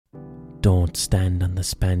Don't stand on the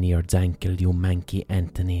Spaniard's ankle, you manky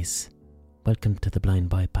Anthonys. Welcome to the Blind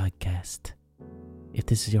Boy Podcast. If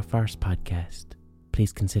this is your first podcast,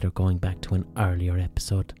 please consider going back to an earlier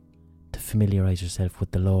episode to familiarise yourself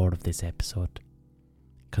with the lore of this episode,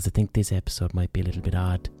 because I think this episode might be a little bit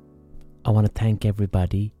odd. I want to thank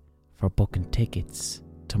everybody for booking tickets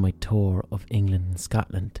to my tour of England and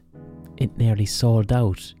Scotland. It nearly sold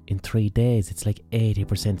out in 3 days. It's like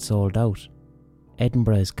 80% sold out.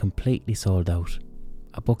 Edinburgh is completely sold out.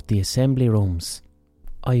 I booked the assembly rooms.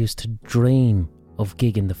 I used to dream of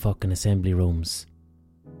gigging the fucking assembly rooms.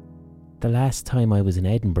 The last time I was in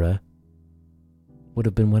Edinburgh would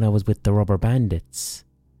have been when I was with the Rubber Bandits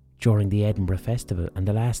during the Edinburgh Festival. And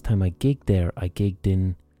the last time I gigged there, I gigged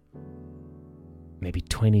in maybe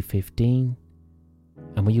 2015.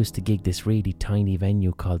 And we used to gig this really tiny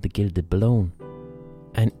venue called the Gilded Balloon.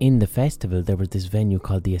 And in the festival there was this venue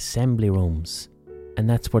called the Assembly Rooms. And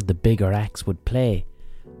that's where the bigger acts would play.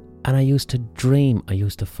 And I used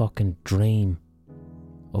to fucking dream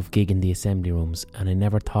of gigging the Assembly Rooms, and I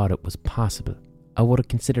never thought it was possible. I would have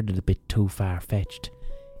considered it a bit too far-fetched.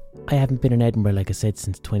 I haven't been in Edinburgh, like I said,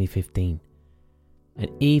 since 2015. And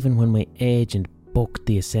even when my agent booked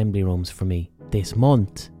the Assembly Rooms for me this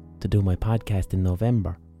month to do my podcast in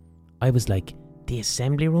November, I was like, the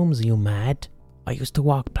Assembly Rooms, are you mad? I used to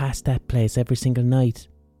walk past that place every single night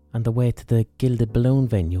on the way to the Gilded Balloon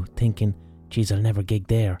venue thinking, geez, I'll never gig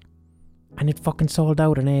there. And it fucking sold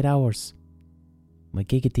out in 8 hours. My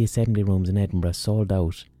gig at the Assembly Rooms in Edinburgh sold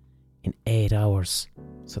out in 8 hours.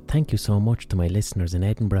 So thank you so much to my listeners in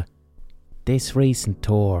Edinburgh. This recent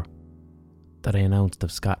tour that I announced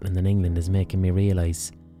of Scotland and England is making me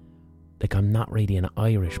realise, like, I'm not really an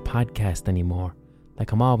Irish podcast anymore.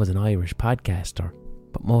 Like, I'm always an Irish podcaster,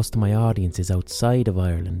 but most of my audience is outside of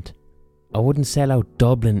Ireland. I wouldn't sell out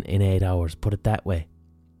Dublin in 8 hours, put it that way.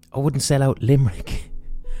 I wouldn't sell out Limerick.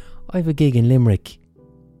 I have a gig in Limerick,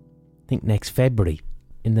 I think next February,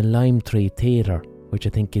 in the Lime Tree Theatre, which I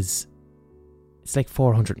think it's like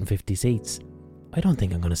 450 seats. I don't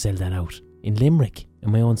think I'm going to sell that out in Limerick, in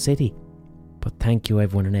my own city. But thank you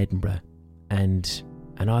everyone in Edinburgh and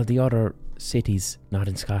all the other cities, not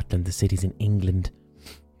in Scotland, the cities in England.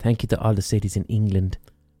 Thank you to all the cities in England.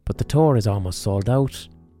 But the tour is almost sold out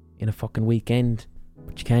in a fucking weekend.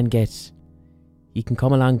 But you can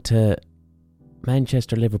come along to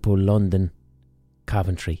Manchester, Liverpool, London,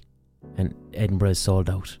 Coventry, and Edinburgh is sold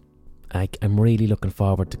out. I'm really looking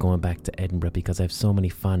forward to going back to Edinburgh because I have so many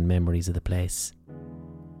fond memories of the place.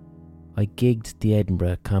 I gigged the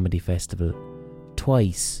Edinburgh Comedy Festival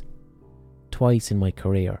twice in my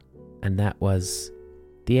career, and that was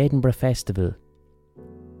the Edinburgh Festival,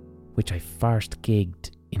 which I first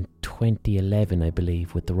gigged in 2011, I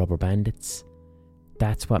believe, with the Rubber Bandits.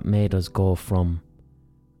 That's what made us go from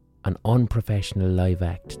an unprofessional live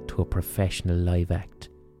act to a professional live act,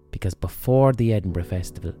 because before the Edinburgh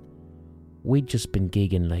Festival we'd just been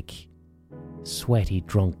gigging like sweaty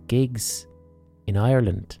drunk gigs in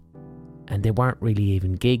Ireland, and they weren't really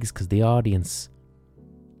even gigs because the audience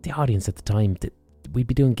at the time, we'd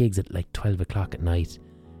be doing gigs at like 12 o'clock at night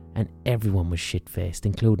and everyone was shit-faced,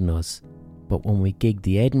 including us. But when we gigged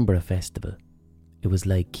the Edinburgh Festival, it was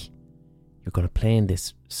like, you're going to play in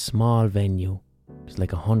this small venue, there's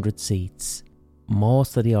like 100 seats.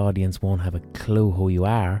 Most of the audience won't have a clue who you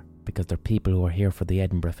are because they're people who are here for the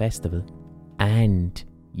Edinburgh Festival, and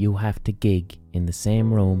you have to gig in the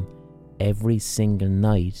same room every single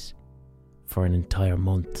night for an entire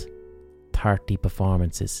month. 30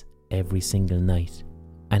 performances every single night.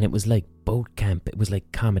 And it was like boot camp. It was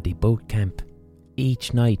like comedy boot camp.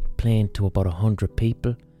 Each night playing to about 100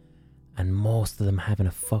 people, and most of them having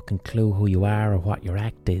a fucking clue who you are or what your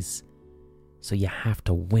act is. So you have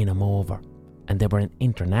to win them over. And they were an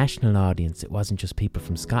international audience. It wasn't just people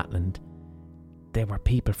from Scotland. They were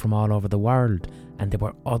people from all over the world, and there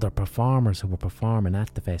were other performers who were performing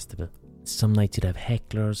at the festival. Some nights you'd have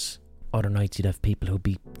hecklers, other nights you'd have people who'd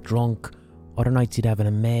be drunk, other nights you'd have an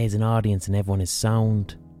amazing audience and everyone is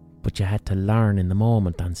sound. But you had to learn in the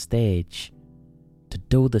moment on stage to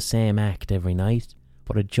do the same act every night,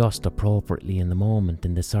 but adjust appropriately in the moment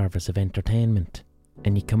in the service of entertainment.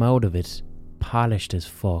 And you come out of it polished as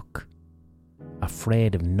fuck,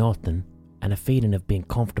 afraid of nothing, and a feeling of being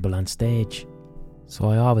comfortable on stage. So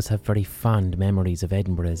I always have very fond memories of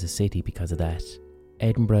Edinburgh as a city because of that.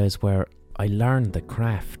 Edinburgh is where I learned the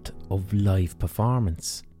craft of live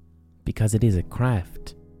performance, because it is a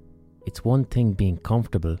craft. It's one thing being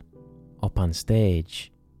comfortable up on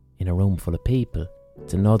stage in a room full of people.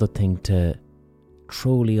 It's another thing to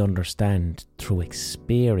truly understand through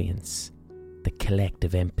experience the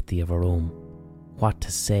collective empathy of a room what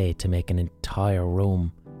to say to make an entire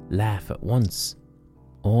room laugh at once.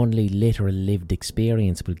 Only literal lived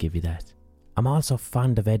experience will give you that. I'm also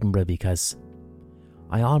fond of Edinburgh because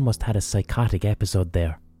I almost had a psychotic episode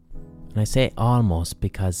there. And I say almost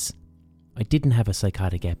because I didn't have a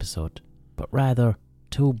psychotic episode, but rather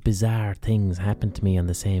two bizarre things happened to me on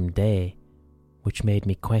the same day, which made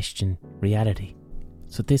me question reality.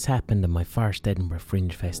 So this happened on my first Edinburgh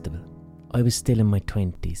Fringe Festival. I was still in my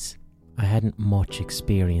 20s. I hadn't much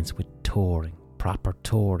experience with touring, proper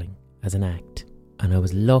touring as an act. And I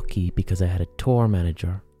was lucky because I had a tour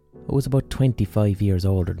manager who was about 25 years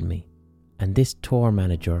older than me. And this tour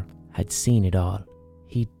manager had seen it all.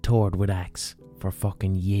 He'd toured with acts for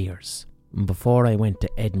fucking years. And before I went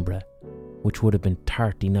to Edinburgh, which would have been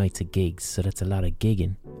 30 nights of gigs, so that's a lot of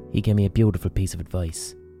gigging, he gave me a beautiful piece of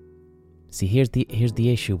advice. See, here's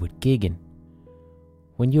the issue with gigging.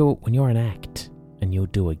 When you're an act and you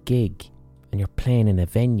do a gig and you're playing in a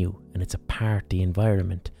venue and it's a party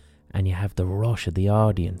environment and you have the rush of the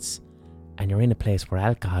audience and you're in a place where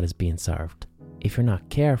alcohol is being served, if you're not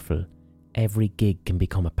careful, every gig can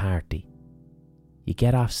become a party. You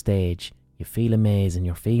get off stage, you feel amazing,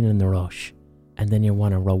 you're feeling the rush, and then you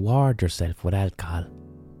want to reward yourself with alcohol.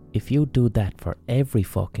 If you do that for every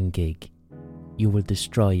fucking gig, you will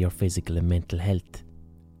destroy your physical and mental health.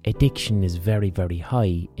 Addiction is very, very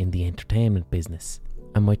high in the entertainment business.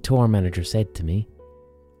 And my tour manager said to me,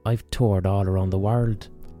 I've toured all around the world.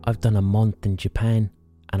 I've done a month in Japan,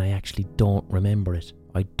 and I actually don't remember it.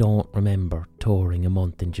 I don't remember touring a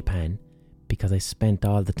month in Japan because I spent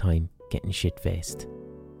all the time getting shit-faced.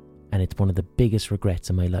 And it's one of the biggest regrets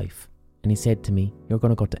in my life. And he said to me, you're going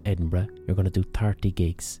to go to Edinburgh, you're going to do 30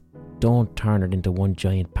 gigs. Don't turn it into one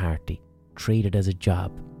giant party. Treat it as a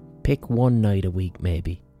job. Pick one night a week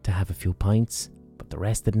maybe to have a few pints, but the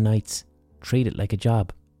rest of the nights, treat it like a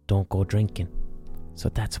job. Don't go drinking. So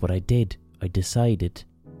that's what I did. I decided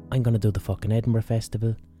I'm going to do the fucking Edinburgh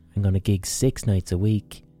Festival. I'm going to gig 6 nights a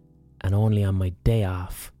week, and only on my day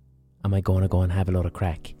off am I going to go and have a lot of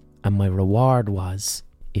crack. And my reward was,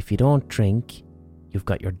 if you don't drink, you've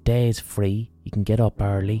got your days free, you can get up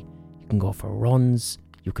early, you can go for runs,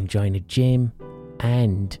 you can join a gym,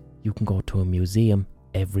 and you can go to a museum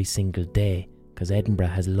every single day, because Edinburgh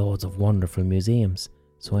has loads of wonderful museums.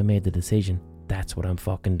 So I made the decision, that's what I'm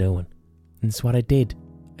fucking doing. And it's what I did.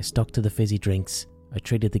 I stuck to the fizzy drinks, I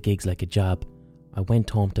treated the gigs like a job, I went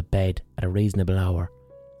home to bed at a reasonable hour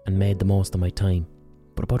and made the most of my time.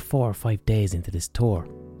 But about 4 or 5 days into this tour,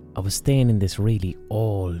 I was staying in this really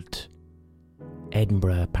old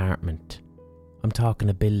Edinburgh apartment. I'm talking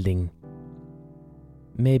a building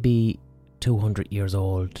maybe 200 years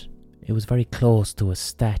old. It was very close to a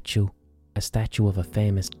statue of a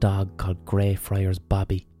famous dog called Greyfriars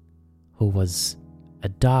Bobby, who was a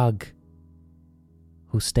dog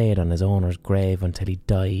who stayed on his owner's grave until he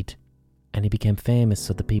died, and he became famous,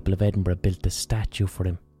 so the people of Edinburgh built a statue for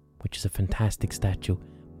him, which is a fantastic statue,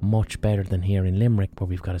 much better than here in Limerick, where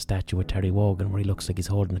we've got a statue of Terry Wogan where he looks like he's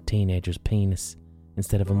holding a teenager's penis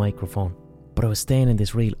instead of a microphone. But I was staying in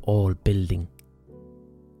this real old building,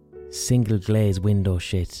 single glazed window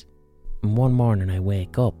shit, and one morning I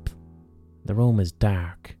wake up, the room is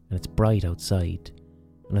dark and it's bright outside,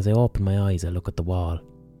 and as I open my eyes I look at the wall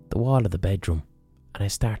of the bedroom, and I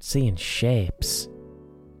start seeing shapes.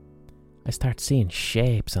 I start seeing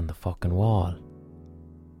shapes on the fucking wall,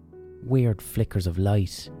 weird flickers of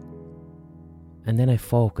light, and then I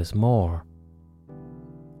focus more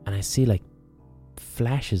and I see like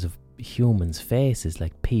flashes of humans' faces,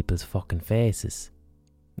 like people's fucking faces.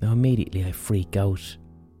 Now immediately I freak out.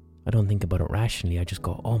 I don't think about it rationally, I just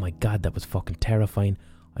go, oh my god, that was fucking terrifying.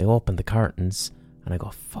 I open the curtains and I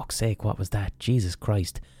go, fuck's sake, what was that? Jesus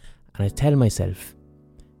Christ. And I tell myself,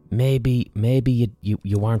 maybe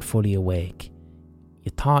you weren't fully awake.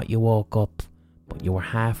 You thought you woke up, but you were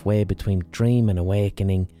halfway between dream and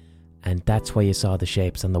awakening, and that's why you saw the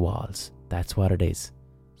shapes on the walls. That's what it is.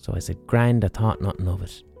 So I said, grand, I thought nothing of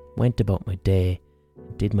it. Went about my day,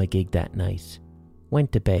 did my gig that night,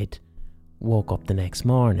 went to bed, woke up the next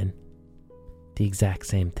morning. The exact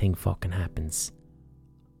same thing fucking happens.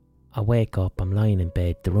 I wake up, I'm lying in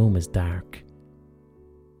bed, the room is dark,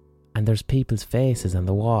 and there's people's faces on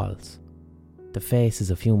the walls. The faces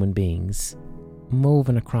of human beings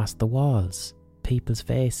moving across the walls. People's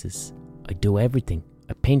faces. I do everything.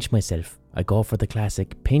 I pinch myself. I go for the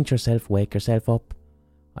classic pinch yourself, wake yourself up.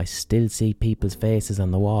 I still see people's faces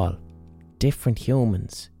on the wall. Different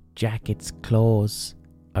humans. Jackets, clothes.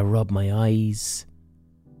 I rub my eyes.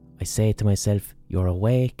 I say to myself, you're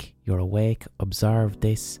awake, observe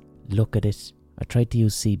this, look at it. I tried to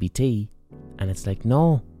use CBT and it's like,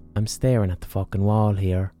 no, I'm staring at the fucking wall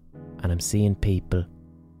here and I'm seeing people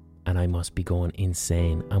and I must be going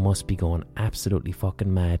insane. I must be going absolutely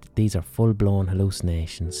fucking mad. These are full-blown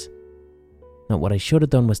hallucinations. Now, what I should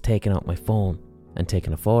have done was taken out my phone and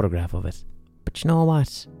taken a photograph of it. But you know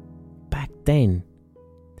what? Back then,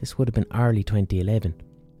 this would have been early 2011,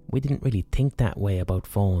 we didn't really think that way about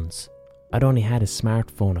phones. I'd only had a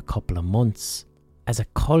smartphone a couple of months. As a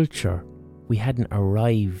culture, we hadn't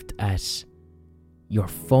arrived at your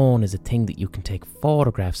phone as a thing that you can take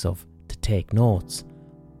photographs of to take notes.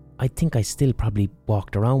 I think I still probably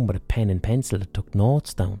walked around with a pen and pencil that took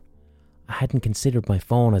notes down. I hadn't considered my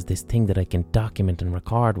phone as this thing that I can document and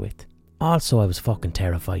record with. Also, I was fucking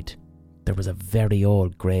terrified. There was a very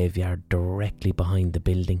old graveyard directly behind the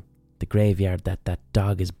building. The graveyard that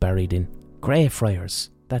dog is buried in.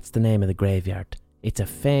 Greyfriars, that's the name of the graveyard. It's a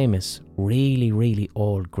famous, really, really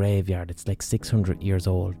old graveyard. It's like 600 years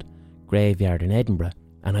old graveyard in Edinburgh.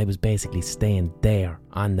 And I was basically staying there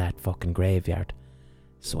on that fucking graveyard.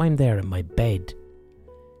 So I'm there in my bed,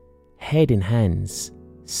 head in hands,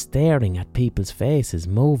 staring at people's faces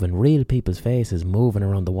moving, real people's faces moving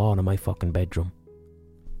around the wall of my fucking bedroom.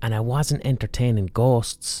 And I wasn't entertaining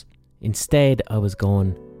ghosts. Instead, I was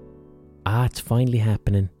going, it's finally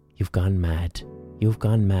happening. You've gone mad. You've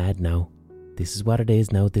gone mad now. This is what it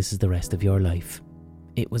is now. This is the rest of your life.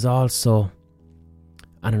 It was also,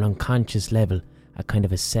 on an unconscious level, a kind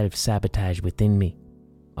of a self-sabotage within me.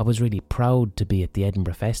 I was really proud to be at the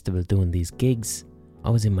Edinburgh Festival doing these gigs. I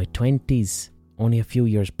was in my 20s. Only a few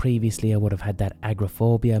years previously I would have had that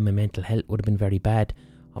agoraphobia. My mental health would have been very bad.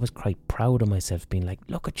 I was quite proud of myself, being like,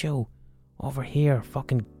 look at you, over here,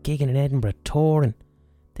 fucking gigging in Edinburgh, touring.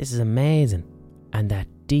 This is amazing. And that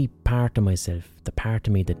deep part of myself, the part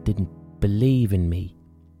of me that didn't believe in me,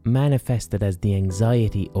 manifested as the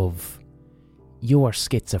anxiety of, you are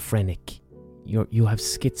schizophrenic. You have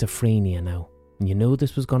schizophrenia now. And you knew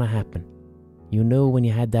this was going to happen. You knew when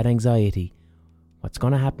you had that anxiety, what's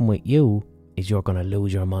going to happen with you is you're going to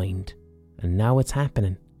lose your mind. And now it's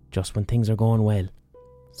happening, just when things are going well.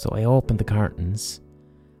 So I opened the curtains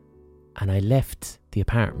and I left the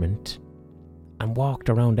apartment and walked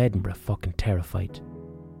around Edinburgh fucking terrified.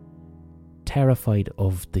 Terrified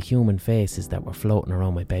of the human faces that were floating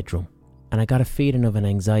around my bedroom. And I got a feeling of an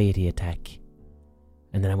anxiety attack.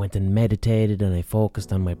 And then I went and meditated and I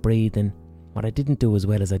focused on my breathing. What I didn't do as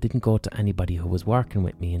well is I didn't go to anybody who was working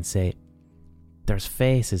with me and say,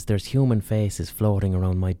 there's human faces floating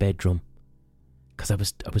around my bedroom. Because I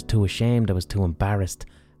was too ashamed, I was too embarrassed.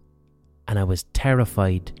 And I was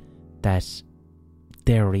terrified that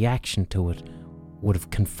their reaction to it would have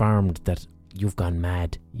confirmed that you've gone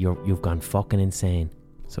mad, you've gone fucking insane.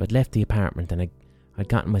 So I'd left the apartment and I'd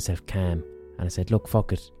gotten myself calm and I said, look,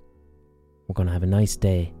 fuck it. We're going to have a nice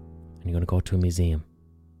day and you're going to go to a museum.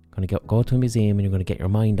 You're going to go to a museum and you're going to get your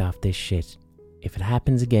mind off this shit. If it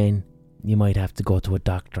happens again, you might have to go to a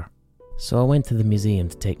doctor. So I went to the museum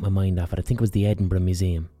to take my mind off it. I think it was the Edinburgh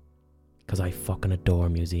Museum. Because I fucking adore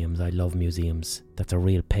museums. I love museums. That's a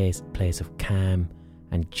real place of calm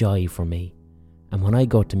and joy for me. And when I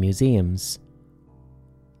go to museums,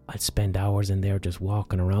 I'll spend hours in there just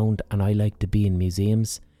walking around. And I like to be in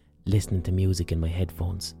museums listening to music in my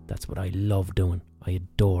headphones. That's what I love doing. I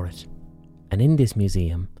adore it. And in this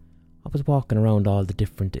museum, I was walking around all the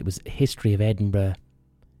different... It was history of Edinburgh.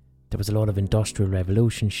 There was a lot of Industrial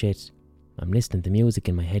Revolution shit. I'm listening to music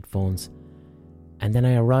in my headphones. And then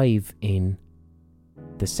I arrive in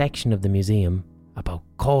the section of the museum about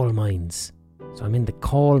coal mines. So I'm in the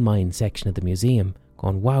coal mine section of the museum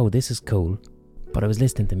going, wow, this is cool. But I was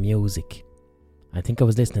listening to music. I think I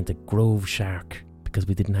was listening to Groove Shark because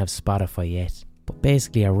we didn't have Spotify yet. But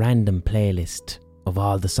basically a random playlist of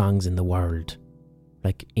all the songs in the world.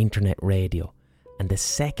 Like internet radio. And the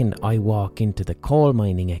second I walk into the coal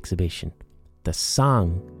mining exhibition, the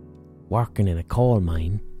song Working in a Coal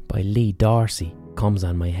Mine by Lee Dorsey comes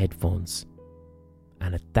on my headphones.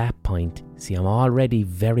 And at that point, see, I'm already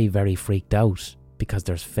very, very freaked out because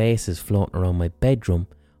there's faces floating around my bedroom.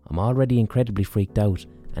 I'm already incredibly freaked out.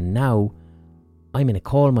 And now I'm in a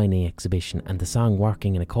coal mining exhibition and the song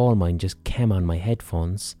Working in a Coal Mine just came on my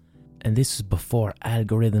headphones. And this is before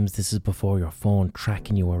algorithms. This is before your phone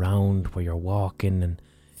tracking you around where you're walking and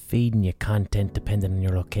feeding you content depending on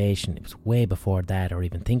your location. It was way before that or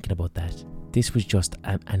even thinking about that. This was just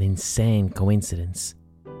an insane coincidence.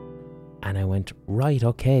 And I went, right,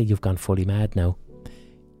 okay, you've gone fully mad now.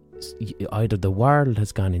 Either the world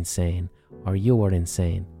has gone insane or you are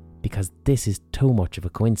insane because this is too much of a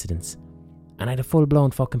coincidence. And I had a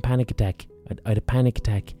full-blown fucking panic attack. I had a panic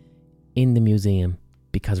attack in the museum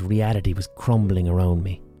because reality was crumbling around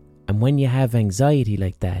me. And when you have anxiety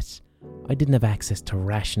like that, I didn't have access to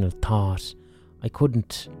rational thought. I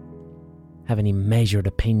couldn't have any measured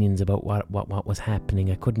opinions about what was happening.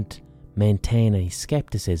 I couldn't maintain any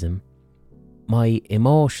skepticism. My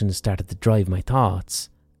emotions started to drive my thoughts,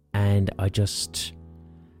 and I just,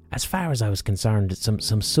 as far as I was concerned,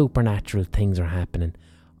 some supernatural things are happening.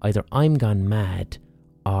 Either I'm gone mad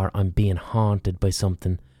or I'm being haunted by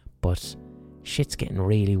something, but shit's getting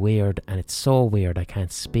really weird, and it's so weird I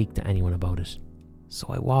can't speak to anyone about it. So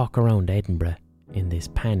I walk around Edinburgh in this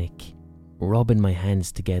panic, rubbing my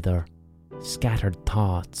hands together, scattered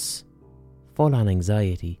thoughts, full on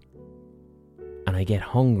anxiety. And I get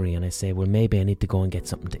hungry and I say, well, maybe I need to go and get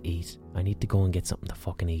something to eat. I need to go and get something to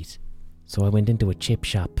fucking eat. So I went into a chip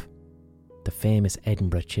shop, the famous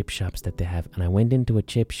Edinburgh chip shops that they have, and I went into a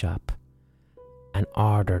chip shop and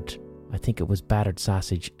ordered, I think it was battered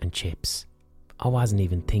sausage and chips. I wasn't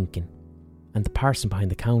even thinking. And the person behind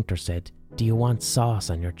the counter said, do you want sauce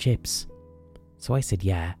on your chips? So I said,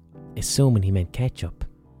 yeah, assuming he meant ketchup.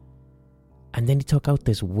 And then he took out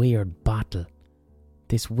this weird bottle,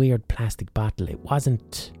 this weird plastic bottle. It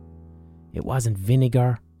wasn't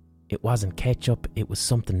vinegar, it wasn't ketchup, it was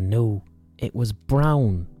something new. It was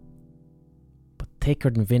brown, but thicker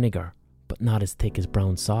than vinegar, but not as thick as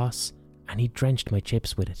brown sauce, and he drenched my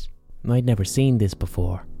chips with it. And I'd never seen this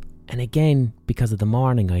before. And again, because of the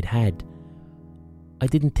morning I'd had, I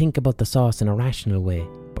didn't think about the sauce in a rational way,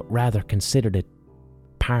 but rather considered it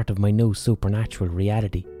part of my new supernatural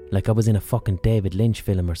reality, like I was in a fucking David Lynch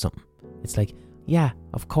film or something. It's like, yeah,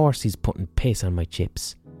 of course he's putting piss on my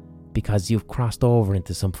chips, because you've crossed over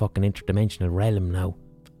into some fucking interdimensional realm now.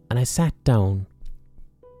 And I sat down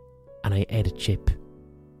and I ate a chip,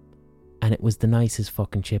 and it was the nicest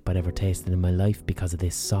fucking chip I'd ever tasted in my life because of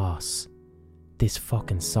this sauce. This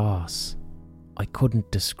fucking sauce. I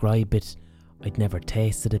couldn't describe it. I'd never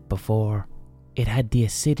tasted it before. It had the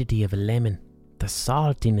acidity of a lemon, the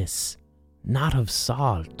saltiness, not of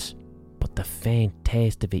salt, but the faint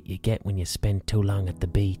taste of it you get when you spend too long at the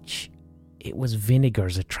beach. It was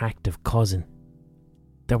vinegar's attractive cousin.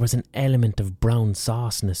 There was an element of brown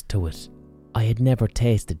sauciness to it. I had never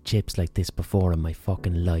tasted chips like this before in my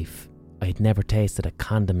fucking life. I had never tasted a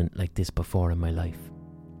condiment like this before in my life.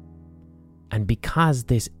 And because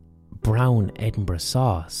this brown Edinburgh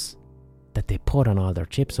sauce that they put on all their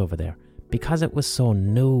chips over there, because it was so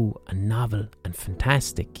new and novel and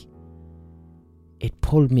fantastic, it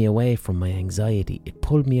pulled me away from my anxiety. It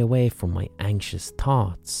pulled me away from my anxious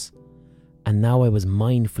thoughts. And now I was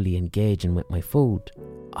mindfully engaging with my food.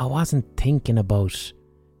 I wasn't thinking about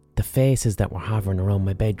the faces that were hovering around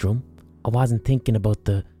my bedroom. I wasn't thinking about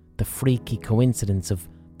the freaky coincidence of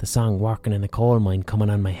the song Working in a Coal Mine coming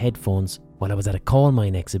on my headphones while I was at a coal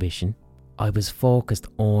mine exhibition. I was focused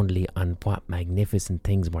only on what magnificent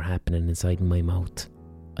things were happening inside my mouth.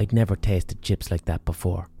 I'd never tasted chips like that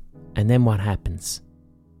before. And then what happens?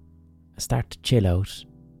 I start to chill out.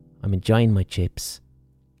 I'm enjoying my chips.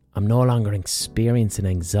 I'm no longer experiencing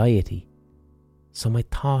anxiety. So my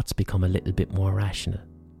thoughts become a little bit more rational.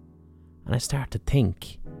 And I start to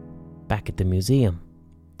think back at the museum.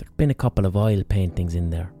 There'd been a couple of oil paintings in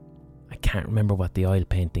there. I can't remember what the oil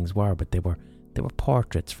paintings were, but they were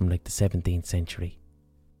portraits from like the 17th century.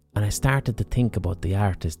 And I started to think about the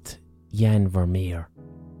artist Jan Vermeer,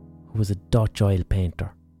 who was a Dutch oil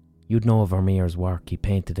painter. You'd know of Vermeer's work. He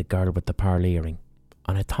painted a girl with the pearl earring.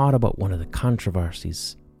 And I thought about one of the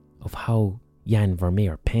controversies of how Jan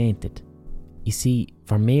Vermeer painted. You see,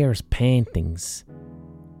 Vermeer's paintings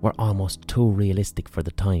were almost too realistic for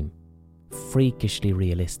the time. Freakishly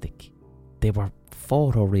realistic. They were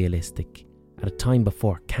photorealistic at a time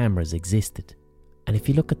before cameras existed. And if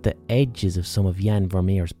you look at the edges of some of Jan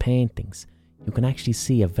Vermeer's paintings, you can actually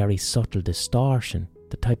see a very subtle distortion,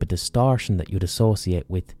 the type of distortion that you'd associate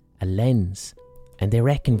with a lens. And they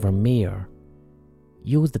reckon Vermeer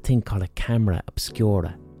used a thing called a camera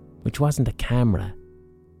obscura, which wasn't a camera,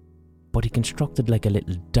 but he constructed like a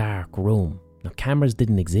little dark room. Now, cameras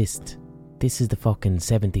didn't exist. This is the fucking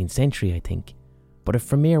 17th century, I think. But if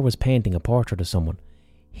Vermeer was painting a portrait of someone,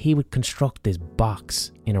 he would construct this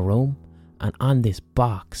box in a room, and on this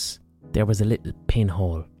box there was a little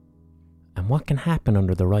pinhole. And what can happen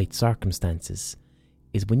under the right circumstances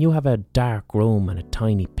is when you have a dark room and a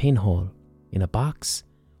tiny pinhole in a box,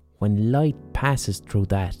 when light passes through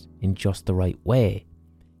that in just the right way,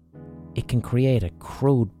 it can create a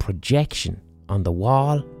crude projection on the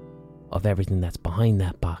wall of everything that's behind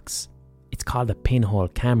that box. It's called a pinhole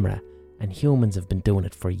camera, and humans have been doing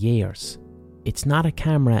it for years. It's not a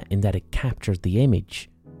camera in that it captures the image,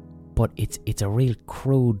 but it's a real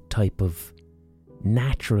crude type of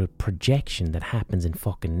natural projection that happens in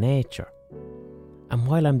fucking nature. And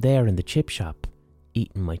while I'm there in the chip shop,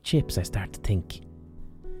 eating my chips, I start to think,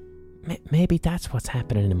 maybe that's what's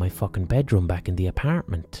happening in my fucking bedroom back in the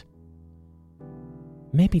apartment.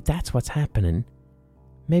 Maybe that's what's happening.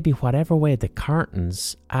 Maybe whatever way the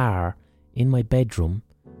curtains are in my bedroom,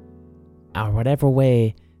 or whatever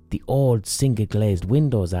way the old single glazed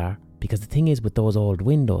windows are, because the thing is with those old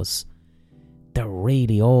windows, they're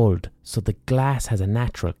really old, so the glass has a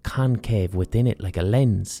natural concave within it like a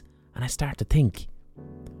lens. And I start to think,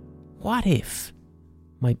 what if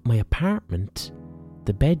my apartment,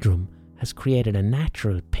 the bedroom, has created a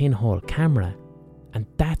natural pinhole camera, and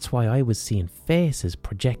that's why I was seeing faces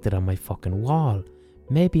projected on my fucking wall?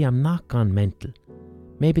 Maybe I'm not gone mental.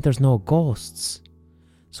 Maybe there's no ghosts.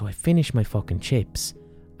 So I finish my fucking chips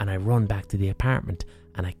and I run back to the apartment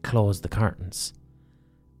and I close the curtains.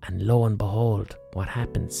 And lo and behold, what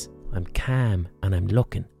happens? I'm calm and I'm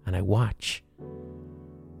looking and I watch.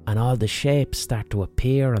 And all the shapes start to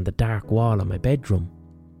appear on the dark wall of my bedroom.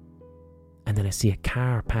 And then I see a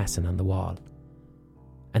car passing on the wall.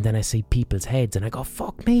 And then I see people's heads and I go,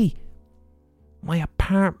 fuck me! My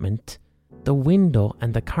apartment, the window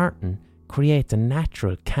and the curtain creates a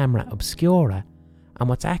natural camera obscura, and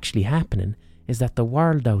what's actually happening is that the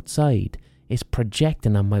world outside is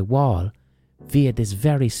projecting on my wall via this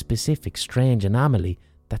very specific strange anomaly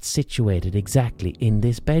that's situated exactly in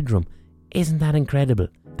this bedroom. Isn't that incredible?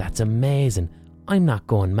 That's amazing. I'm not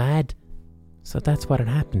going mad. So that's what had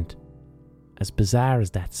happened. As bizarre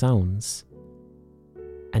as that sounds,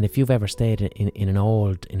 and if you've ever stayed in an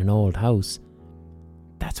old house,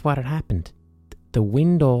 that's what had happened. The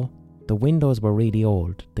windows were really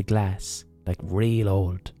old, the glass, like real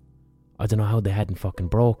old. I don't know how they hadn't fucking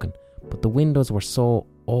broken, but the windows were so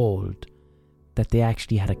old that they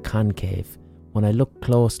actually had a concave. When I looked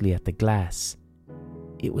closely at the glass,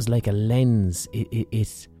 it was like a lens.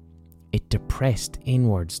 It depressed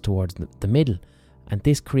inwards towards the middle, and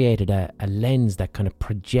this created a lens that kind of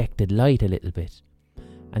projected light a little bit.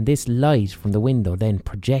 And this light from the window then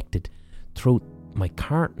projected through my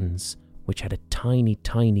curtains, which had a tiny,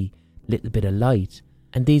 tiny little bit of light.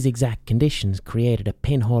 And these exact conditions created a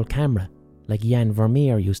pinhole camera, like Jan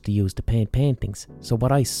Vermeer used to use to paint paintings. So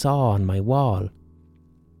what I saw on my wall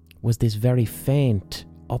was this very faint,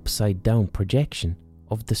 upside-down projection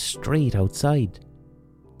of the street outside.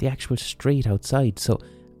 The actual street outside. So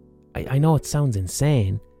I know it sounds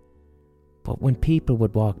insane, but when people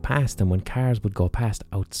would walk past and when cars would go past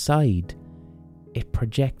outside, it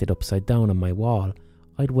projected upside down on my wall.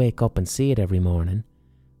 I'd wake up and see it every morning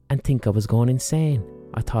and think I was going insane.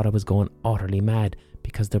 I thought I was going utterly mad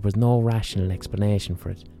because there was no rational explanation for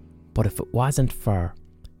it. But if it wasn't for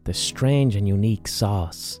the strange and unique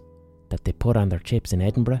sauce that they put on their chips in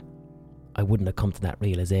Edinburgh, I wouldn't have come to that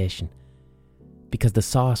realisation. Because the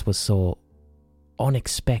sauce was so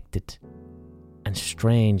unexpected and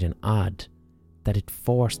strange and odd that it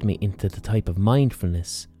forced me into the type of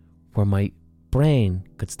mindfulness where my brain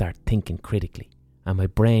could start thinking critically and my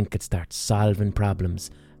brain could start solving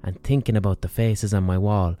problems and thinking about the faces on my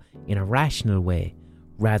wall in a rational way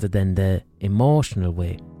rather than the emotional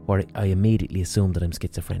way where I immediately assume that I'm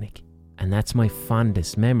schizophrenic. And that's my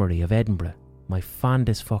fondest memory of Edinburgh. My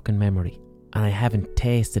fondest fucking memory. And I haven't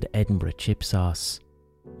tasted Edinburgh chip sauce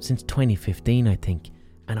since 2015, I think.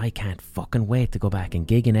 And I can't fucking wait to go back and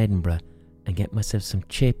gig in Edinburgh and get myself some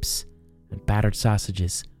chips and battered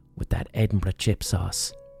sausages with that Edinburgh chip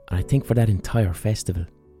sauce. And I think for that entire festival,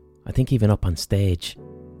 I think even up on stage,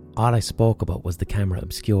 all I spoke about was the camera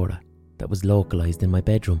obscura that was localised in my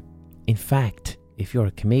bedroom. In fact, if you're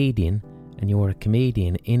a comedian and you were a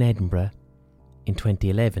comedian in Edinburgh in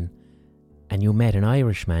 2011 and you met an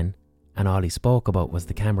Irishman and all he spoke about was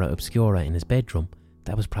the camera obscura in his bedroom,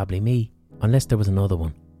 that was probably me. Unless there was another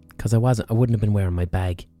one. Because I wouldn't have been wearing my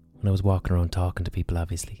bag when I was walking around talking to people,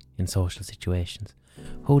 obviously, in social situations.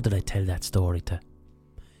 Who did I tell that story to?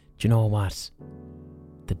 Do you know what?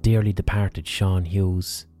 The dearly departed Sean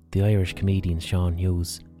Hughes, the Irish comedian Sean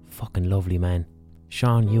Hughes, fucking lovely man.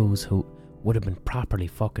 Sean Hughes, who would have been properly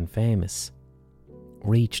fucking famous,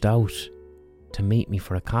 reached out to meet me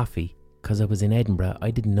for a coffee because I was in Edinburgh.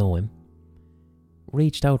 I didn't know him.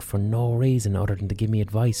 Reached out for no reason other than to give me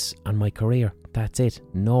advice on my career. That's it.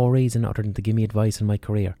 No reason other than to give me advice on my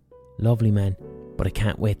career. Lovely man. But I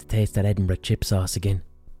can't wait to taste that Edinburgh chip sauce again.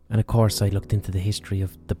 And of course I looked into the history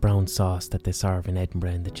of the brown sauce that they serve in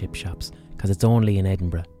Edinburgh in the chip shops, because it's only in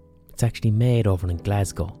Edinburgh. It's actually made over in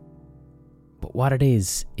Glasgow. But what it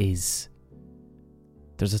is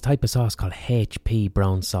there's a type of sauce called HP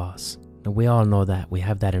brown sauce. Now we all know that. We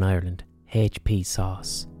have that in Ireland. HP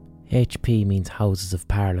sauce. HP means Houses of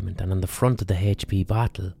Parliament, and on the front of the HP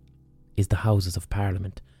bottle is the Houses of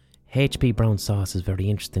Parliament. HP brown sauce is very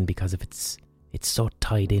interesting because of it's so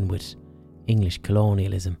tied in with English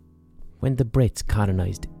colonialism. When the Brits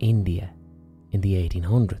colonised India in the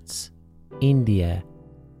 1800s, India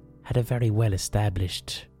had a very well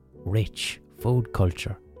established, rich food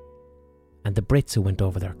culture. And the Brits who went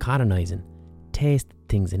over there colonising tasted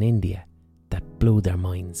things in India that blew their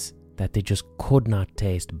minds, that they just could not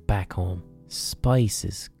taste back home.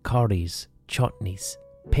 Spices, curries, chutneys,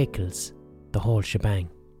 pickles, the whole shebang.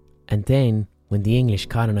 And then, when the English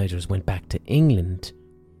colonisers went back to England,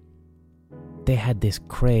 they had this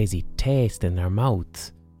crazy taste in their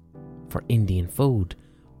mouths for Indian food,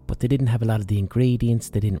 but they didn't have a lot of the ingredients,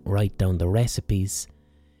 they didn't write down the recipes.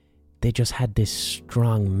 They just had this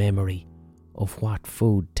strong memory of what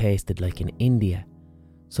food tasted like in India.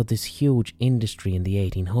 So this huge industry in the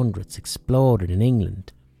 1800s exploded in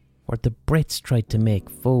England, where the Brits tried to make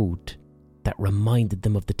food that reminded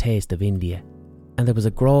them of the taste of India. And there was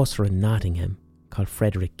a grocer in Nottingham called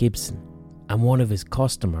Frederick Gibson, and one of his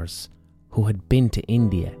customers who had been to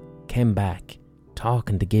India came back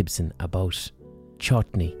talking to Gibson about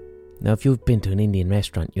chutney. Now, if you've been to an Indian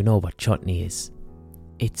restaurant, you know what chutney is.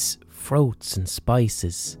 It's fruits and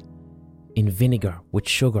spices in vinegar with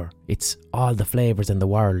sugar. It's all the flavours in the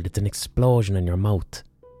world. It's an explosion in your mouth.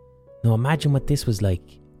 Now imagine what this was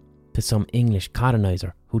like to some English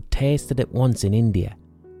coloniser who tasted it once in India.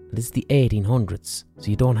 This is the 1800s, so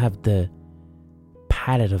you don't have the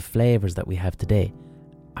palette of flavours that we have today.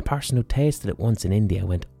 A person who tasted it once in India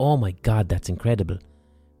went, oh my God, that's incredible.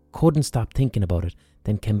 Couldn't stop thinking about it,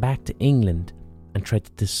 then came back to England and tried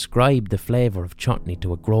to describe the flavour of chutney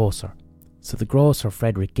to a grocer. So the grocer,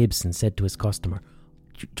 Frederick Gibson, said to his customer,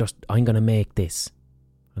 I'm going to make this.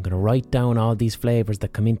 I'm going to write down all these flavours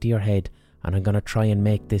that come into your head, and I'm going to try and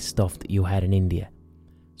make this stuff that you had in India.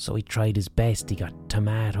 So he tried his best. He got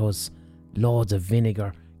tomatoes, loads of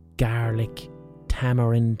vinegar, garlic,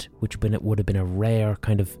 tamarind, which would have been a rare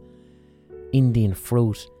kind of Indian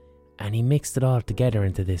fruit, and he mixed it all together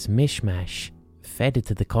into this mishmash, fed it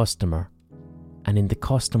to the customer, and in the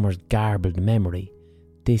customer's garbled memory,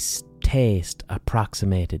 this taste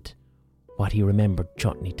approximated what he remembered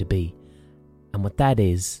chutney to be. And what that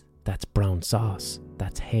is, that's brown sauce.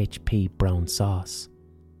 That's HP brown sauce.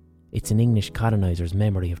 It's an English coloniser's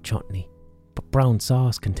memory of chutney. But brown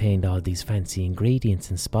sauce contained all these fancy ingredients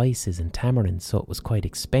and spices and tamarind, so it was quite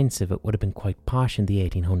expensive. It would have been quite posh in the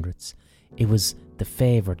 1800s. It was the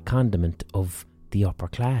favoured condiment of the upper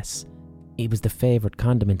class. It was the favoured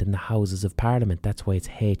condiment in the Houses of Parliament. That's why it's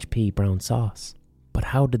HP brown sauce. But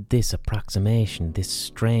how did this approximation, this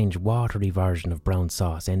strange watery version of brown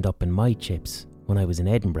sauce, end up in my chips when I was in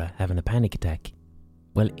Edinburgh having a panic attack?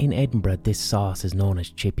 Well, in Edinburgh, this sauce is known as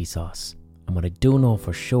chippy sauce. And what I do know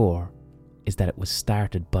for sure is that it was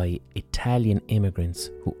started by Italian immigrants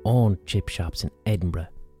who owned chip shops in Edinburgh.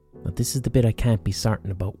 Now, this is the bit I can't be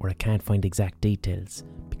certain about, where I can't find exact details,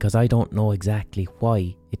 because I don't know exactly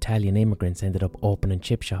why Italian immigrants ended up opening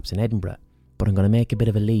chip shops in Edinburgh. But I'm going to make a bit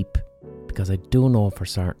of a leap, because I do know for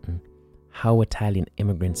certain how Italian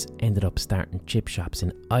immigrants ended up starting chip shops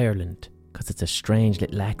in Ireland, because it's a strange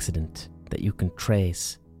little accident that you can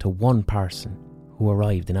trace to one person who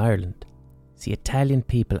arrived in Ireland. See, Italian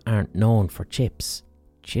people aren't known for chips.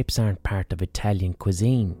 Chips aren't part of Italian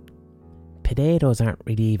cuisine. Potatoes aren't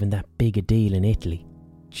really even that big a deal in Italy.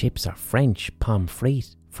 Chips are French, pommes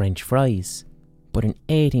frites, French fries. But in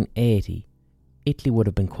 1880, Italy would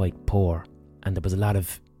have been quite poor, and there was a lot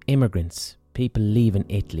of immigrants, people leaving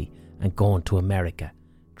Italy and going to America,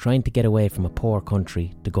 trying to get away from a poor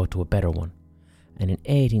country to go to a better one. And in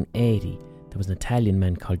 1880, there was an Italian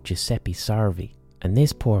man called Giuseppe Sarvi, and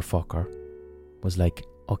this poor fucker was like,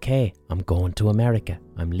 okay, I'm going to America.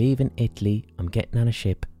 I'm leaving Italy, I'm getting on a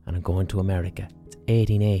ship, and I'm going to America. It's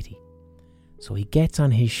 1880. So he gets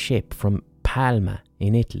on his ship from Palma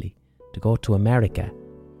in Italy to go to America.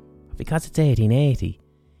 Because it's 1880,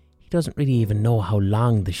 he doesn't really even know how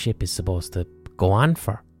long the ship is supposed to go on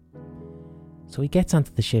for. So he gets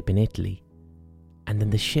onto the ship in Italy, and then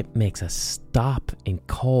the ship makes a stop in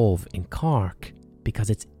Cove in Cork because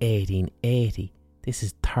it's 1880. This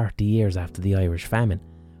is 30 years after the Irish famine.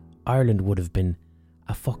 Ireland would have been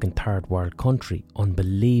a fucking third world country,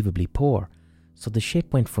 unbelievably poor. So the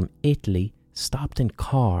ship went from Italy, stopped in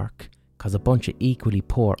Cork, because a bunch of equally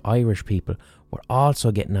poor Irish people were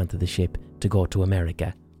also getting onto the ship to go to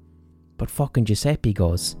America. But fucking Giuseppe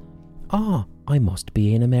goes, I must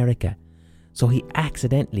be in America. So he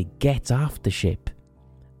accidentally gets off the ship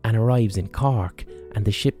and arrives in Cork, and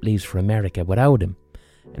the ship leaves for America without him.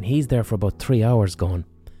 And he's there for about 3 hours going,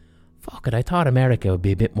 fuck it, I thought America would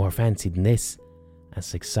be a bit more fancy than this. I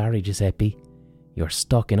was like, sorry Giuseppe, you're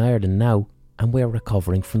stuck in Ireland now and we're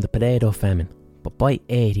recovering from the potato famine. But by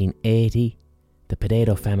 1880, the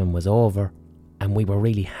potato famine was over and we were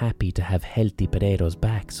really happy to have healthy potatoes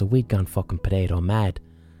back, so we'd gone fucking potato mad.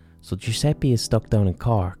 So Giuseppe is stuck down in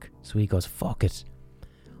Cork, so he goes, fuck it,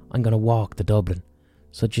 I'm going to walk to Dublin.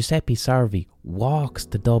 So Giuseppe Sarvi walks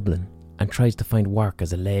to Dublin and tries to find work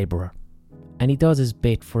as a labourer. And he does his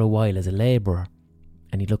bit for a while as a labourer.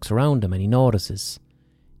 And he looks around him and he notices,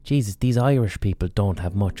 Jesus, these Irish people don't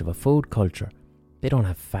have much of a food culture. They don't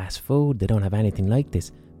have fast food, they don't have anything like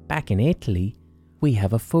this. Back in Italy, we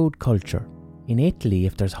have a food culture. In Italy,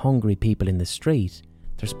 if there's hungry people in the street,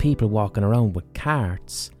 there's people walking around with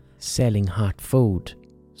carts selling hot food.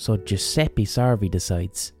 So Giuseppe Sarvi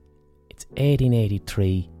decides, it's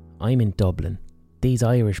 1883, I'm in Dublin. These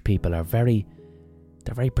Irish people are very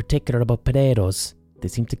particular about potatoes. They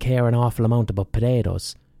seem to care an awful amount about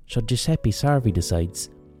potatoes. So Giuseppe Sarvi decides,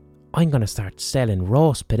 I'm going to start selling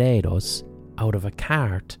roast potatoes out of a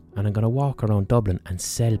cart and I'm going to walk around Dublin and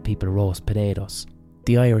sell people roast potatoes.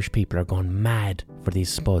 The Irish people are going mad for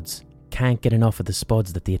these spuds. Can't get enough of the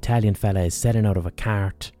spuds that the Italian fella is selling out of a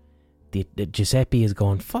cart. The Giuseppe is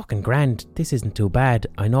going, fucking grand, this isn't too bad.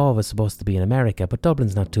 I know I was supposed to be in America, but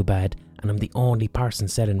Dublin's not too bad and I'm the only person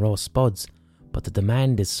selling roast spuds. But the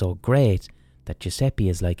demand is so great that Giuseppe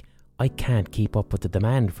is like, I can't keep up with the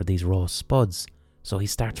demand for these roast spuds. So he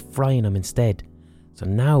starts frying them instead. So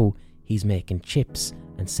now he's making chips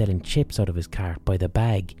and selling chips out of his cart by the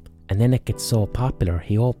bag. And then it gets so popular,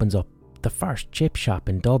 he opens up the first chip shop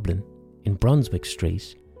in Dublin, in Brunswick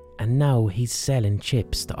Street, and now he's selling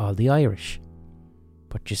chips to all the Irish.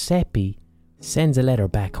 But Giuseppe sends a letter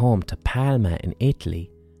back home to Palma in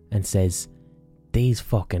Italy and says, these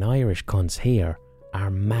fucking Irish cunts here are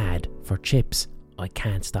mad for chips. I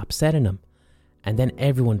can't stop selling them. And then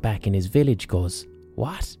everyone back in his village goes,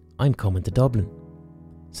 what? I'm coming to Dublin.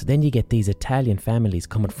 So then you get these Italian families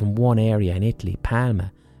coming from one area in Italy,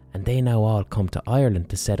 Palma, and they now all come to Ireland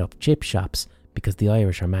to set up chip shops because the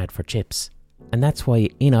Irish are mad for chips. And that's why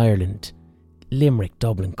in Ireland, Limerick,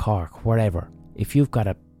 Dublin, Cork, wherever, if you've got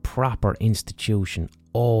a proper institution,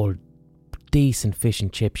 old, decent fish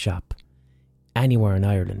and chip shop, anywhere in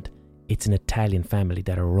Ireland, it's an Italian family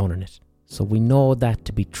that are running it. So we know that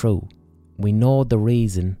to be true. We know the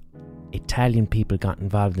reason Italian people got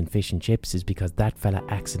involved in fish and chips is because that fella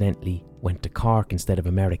accidentally went to Cork instead of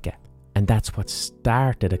America. And that's what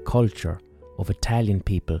started a culture of Italian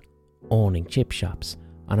people owning chip shops.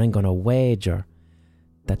 And I'm going to wager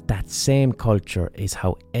that that same culture is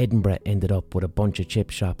how Edinburgh ended up with a bunch of chip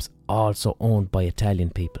shops also owned by Italian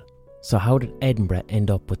people. So how did Edinburgh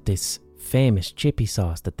end up with this famous chippy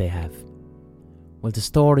sauce that they have? Well, the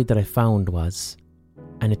story that I found was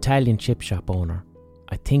an Italian chip shop owner,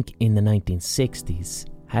 I think in the 1960s,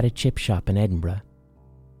 had a chip shop in Edinburgh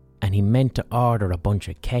and he meant to order a bunch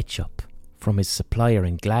of ketchup from his supplier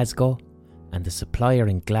in Glasgow, and the supplier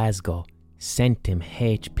in Glasgow sent him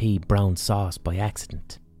HP brown sauce by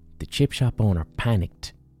accident. The chip shop owner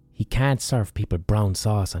panicked. He can't serve people brown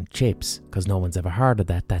sauce on chips because no one's ever heard of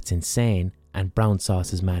that. That's insane, and brown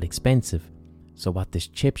sauce is mad expensive. So what this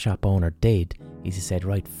chip shop owner did is he said,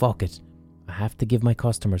 right, fuck it, I have to give my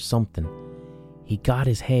customers something. He got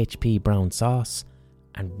his HP brown sauce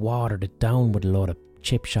and watered it down with a load of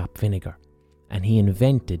chip shop vinegar, and he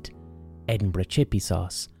invented Edinburgh chippy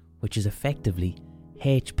sauce, which is effectively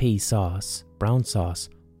HP sauce, brown sauce,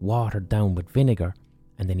 watered down with vinegar,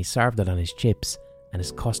 and then he served it on his chips and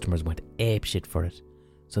his customers went apeshit for it.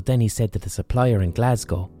 So then he said to the supplier in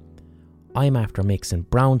Glasgow, I'm after mixing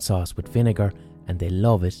brown sauce with vinegar and they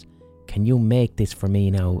love it. Can you make this for me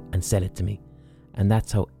now and sell it to me? And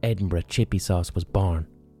that's how Edinburgh chippy sauce was born.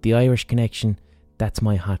 The Irish connection, that's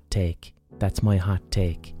my hot take. That's my hot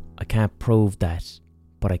take. I can't prove that,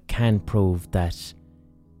 but I can prove that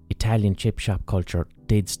Italian chip shop culture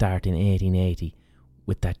did start in 1880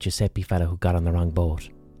 with that Giuseppe fella who got on the wrong boat.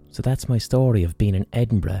 So that's my story of being in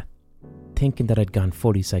Edinburgh, thinking that I'd gone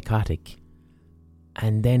fully psychotic,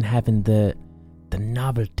 and then having the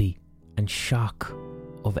novelty and shock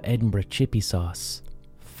of Edinburgh chippy sauce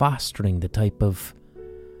fostering the type of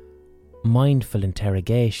mindful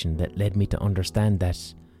interrogation that led me to understand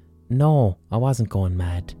that no, I wasn't going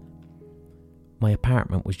mad. My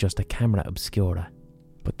apartment was just a camera obscura.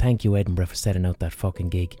 But thank you, Edinburgh, for setting out that fucking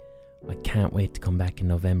gig. I can't wait to come back in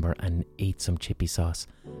November and eat some chippy sauce.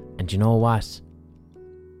 And you know what?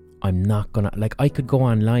 I'm not gonna... I could go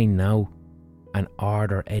online now and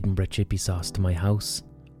order Edinburgh chippy sauce to my house.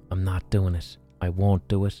 I'm not doing it. I won't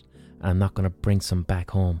do it. And I'm not gonna bring some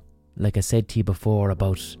back home. Like I said to you before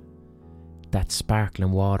about that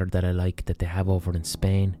sparkling water that I like that they have over in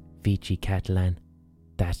Spain, Vichy Catalan,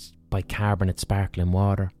 that bicarbonate sparkling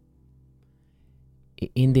water.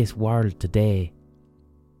 In this world today,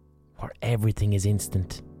 where everything is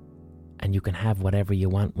instant and you can have whatever you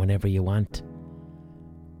want whenever you want,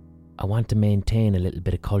 I want to maintain a little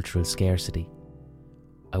bit of cultural scarcity.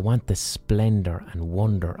 I want the splendour and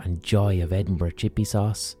wonder and joy of Edinburgh chippy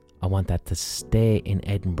sauce. I want that to stay in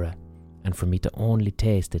Edinburgh, and for me to only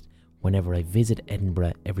taste it whenever I visit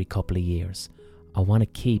Edinburgh every couple of years. I want to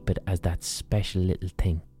keep it as that special little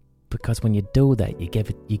thing, because when you do that, you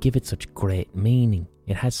give it such great meaning.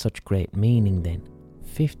 It has such great meaning then.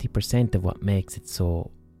 50% of what makes it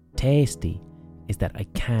so tasty is that I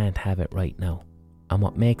can't have it right now. And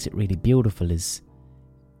what makes it really beautiful is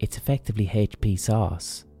it's effectively HP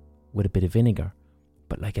sauce with a bit of vinegar.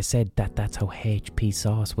 But like I said, that's how HP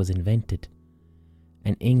sauce was invented.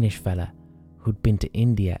 An English fella who'd been to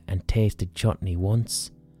India and tasted chutney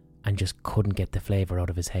once and just couldn't get the flavour out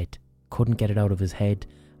of his head. Couldn't get it out of his head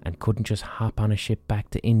and couldn't just hop on a ship back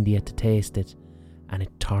to India to taste it. And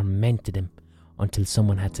it tormented him until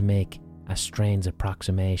someone had to make a strange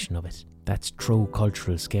approximation of it. That's true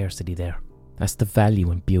cultural scarcity there. That's the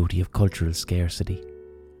value and beauty of cultural scarcity.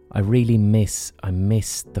 I miss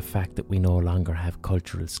the fact that we no longer have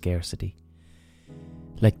cultural scarcity.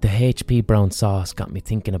 Like the HP brown sauce got me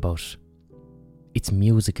thinking about its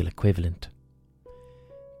musical equivalent.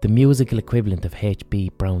 The musical equivalent of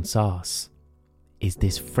HP brown sauce is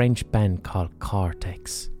this French band called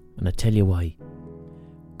Cortex. And I tell you why.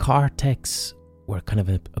 Cortex were kind of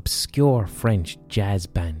an obscure French jazz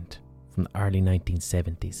band from the early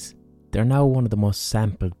 1970s. They're now one of the most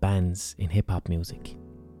sampled bands in hip-hop music.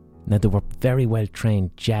 Now, they were very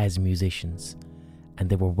well-trained jazz musicians, and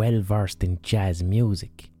they were well-versed in jazz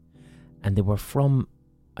music. And they were from,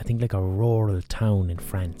 I think, like a rural town in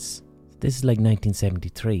France. This is like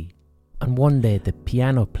 1973. And one day, the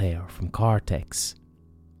piano player from Cortex,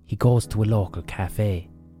 he goes to a local cafe.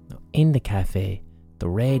 Now, in the cafe, the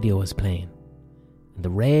radio is playing. And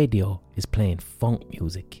the radio is playing funk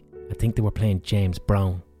music. I think they were playing James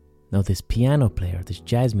Brown. Now, this piano player, this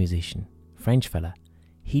jazz musician, French fella,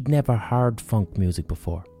 he'd never heard funk music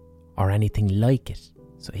before, or anything like it.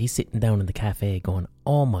 So he's sitting down in the cafe going,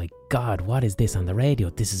 "Oh my God, what is this on the radio?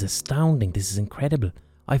 This is astounding, this is incredible.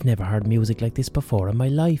 I've never heard music like this before in my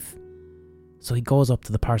life." So he goes up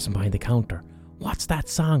to the person behind the counter. What's that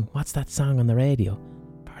song? What's that song on the radio?"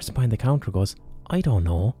 The person behind the counter goes, "I don't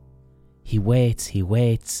know." He waits.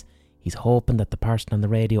 He's hoping that the person on the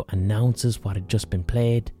radio announces what had just been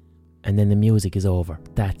played, and then the music is over.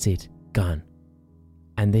 That's it, gone.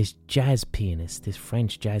 And this jazz pianist, this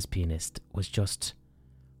French jazz pianist, was just,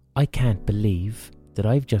 "I can't believe that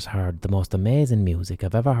I've just heard the most amazing music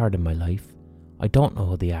I've ever heard in my life. I don't know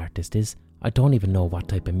who the artist is. I don't even know what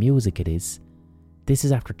type of music it is. This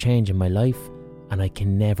is after changing my life, and I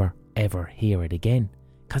can never, ever hear it again.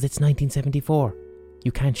 Because it's 1974.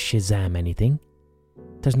 You can't Shazam anything.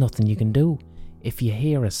 There's nothing you can do. If you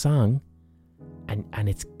hear a song and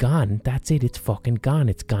it's gone, that's it. It's fucking gone.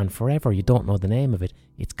 It's gone forever. You don't know the name of it.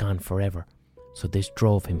 It's gone forever." So this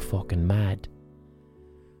drove him fucking mad.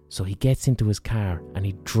 So he gets into his car and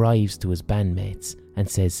he drives to his bandmates and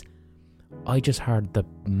says, "I just heard the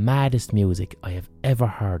maddest music I have ever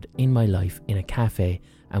heard in my life in a cafe,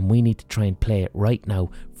 and we need to try and play it right now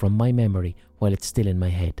from my memory while it's still in my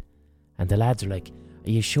head." And the lads are like,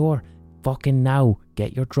 "Are you sure? Fucking now,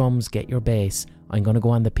 get your drums, get your bass. I'm going to go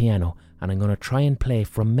on the piano and I'm going to try and play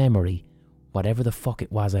from memory whatever the fuck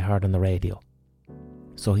it was I heard on the radio."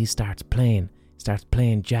 So he starts playing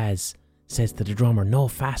jazz, says to the drummer, "No,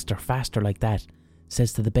 faster like that."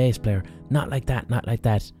 Says to the bass player, not like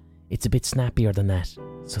that. It's a bit snappier than that."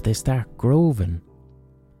 So they start grooving.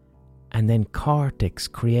 And then Cortex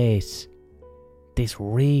creates this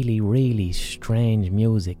really, really strange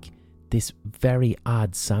music, this very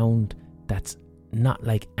odd sound that's not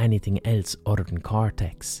like anything else other than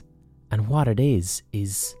Cortex. And what it is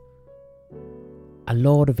a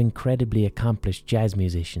load of incredibly accomplished jazz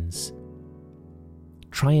musicians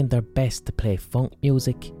trying their best to play funk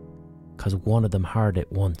music because one of them heard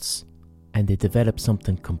it once, and they developed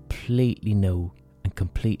something completely new and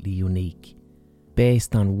completely unique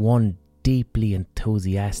based on one deeply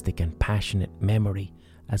enthusiastic and passionate memory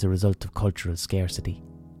as a result of cultural scarcity.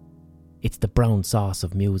 It's the brown sauce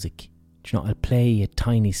of music. Do you know, I'll play you a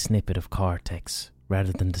tiny snippet of Cortex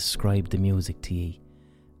rather than describe the music to you,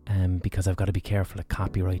 because I've got to be careful of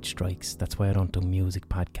copyright strikes. That's why I don't do music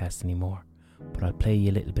podcasts anymore. But I'll play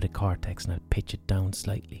you a little bit of Cortex and I'll pitch it down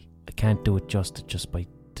slightly. I can't do it justice just by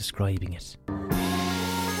describing it.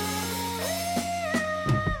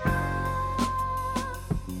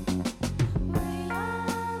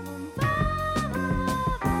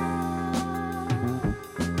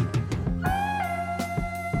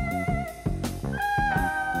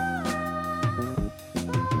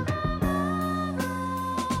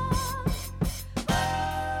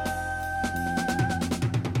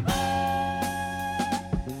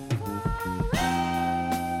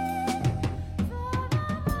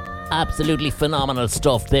 Absolutely phenomenal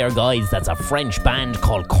stuff there, guys. That's a French band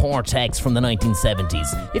called Cortex from the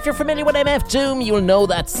 1970s. If you're familiar with MF Doom, you'll know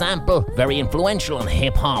that sample. Very influential on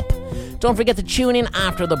hip-hop. Don't forget to tune in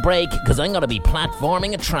after the break, because I'm going to be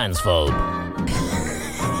platforming a transphobe.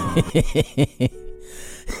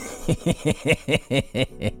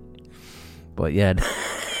 But yeah,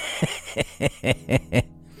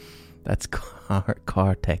 that's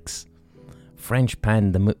Cortex. French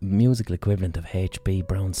band, the musical equivalent of HB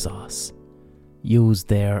Brown Sauce. Used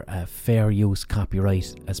their fair use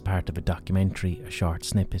copyright as part of a documentary, a short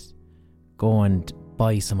snippet. Go and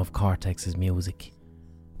buy some of Cortex's music.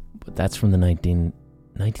 But that's from the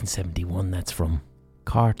 1971, that's from.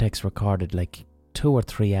 Cortex recorded like 2 or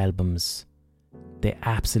 3 albums. They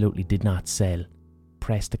absolutely did not sell.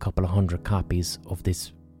 Pressed a couple of 100 copies of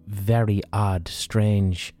this very odd,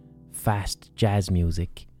 strange, fast jazz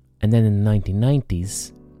music. And then in the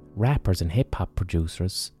 1990s, rappers and hip-hop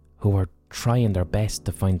producers who were trying their best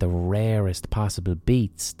to find the rarest possible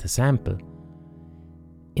beats to sample.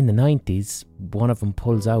 In the 90s, one of them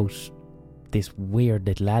pulls out this weird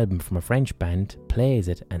little album from a French band, plays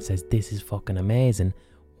it and says, "This is fucking amazing.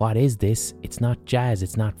 What is this? It's not jazz,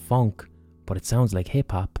 it's not funk, but it sounds like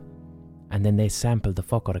hip-hop." And then they sampled the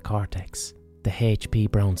fuck out of Cortex, the HP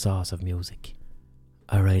Brown Sauce of music.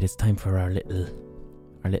 Alright, it's time for our little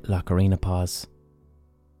ocarina pause.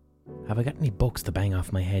 Have I got any books to bang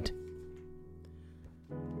off my head?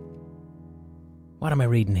 What am I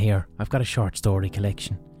reading here? I've got a short story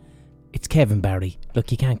collection. It's Kevin Barry.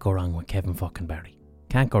 Look, you can't go wrong with Kevin fucking Barry.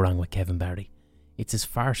 Can't go wrong with Kevin Barry. It's his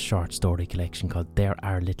first short story collection called There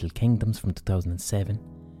Are Little Kingdoms from 2007,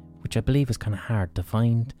 which I believe is kind of hard to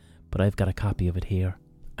find, but I've got a copy of it here.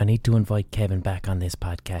 I need to invite Kevin back on this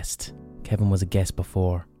podcast. Kevin was a guest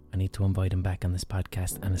before. I need to invite him back on this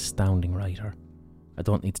podcast. An astounding writer. I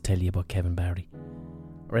don't need to tell you about Kevin Barry.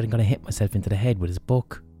 Alright, I'm going to hit myself into the head with his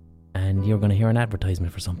book, and you're going to hear an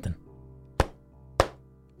advertisement for something.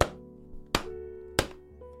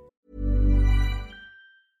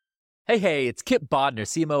 Hey, it's Kip Bodner,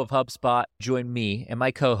 CMO of HubSpot. Join me and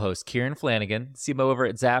my co-host, Kieran Flanagan, CMO over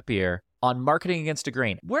at Zapier, on Marketing Against a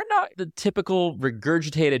Grain. We're not the typical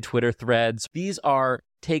regurgitated Twitter threads. These are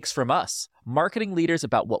takes from us, marketing leaders,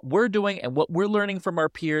 about what we're doing and what we're learning from our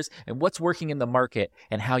peers and what's working in the market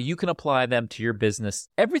and how you can apply them to your business.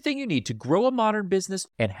 Everything you need to grow a modern business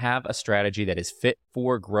and have a strategy that is fit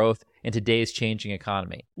for growth in today's changing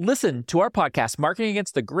economy. Listen to our podcast, Marketing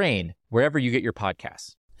Against the Grain, wherever you get your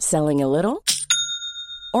podcasts. Selling a little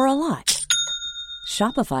or a lot?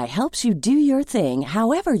 Shopify helps you do your thing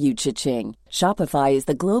however you cha-ching. Shopify is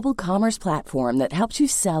the global commerce platform that helps you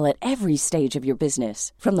sell at every stage of your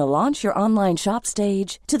business. From the launch your online shop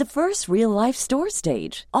stage to the first real-life store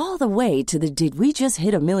stage, all the way to the did we just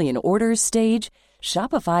hit a million orders stage.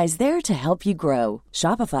 Shopify is there to help you grow.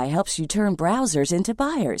 Shopify helps you turn browsers into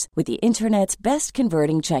buyers with the internet's best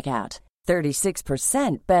converting checkout.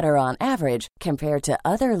 36% better on average compared to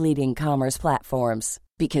other leading commerce platforms.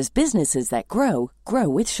 Because businesses that grow, grow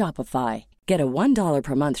with Shopify. Get a $1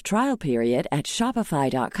 per month trial period at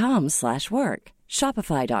shopify.com/work.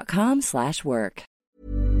 Shopify.com/work.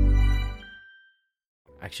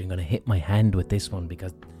 Actually, I'm going to hit my hand with this one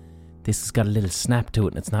because this has got a little snap to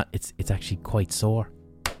it, and it's actually quite sore.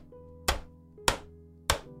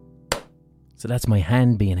 So that's my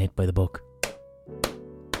hand being hit by the book.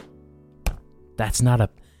 That's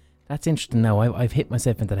interesting now. I've hit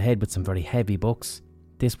myself into the head with some very heavy books.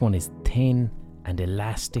 This one is thin and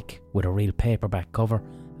elastic with a real paperback cover,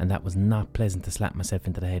 and that was not pleasant to slap myself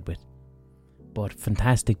into the head with. But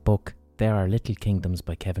fantastic book, There Are Little Kingdoms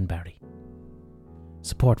by Kevin Barry.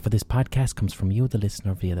 Support for this podcast comes from you, the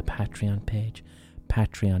listener, via the Patreon page,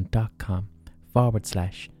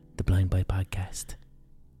 patreon.com/The Blind Boy Podcast.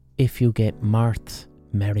 If you get mirth,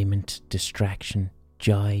 merriment, distraction,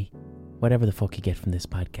 joy, whatever the fuck you get from this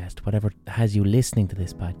podcast, whatever has you listening to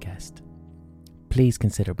this podcast, please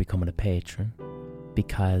consider becoming a patron,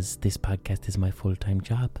 because this podcast is my full-time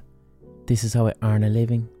job. This is how I earn a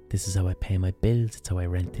living. This is how I pay my bills. It's how I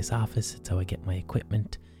rent this office. It's how I get my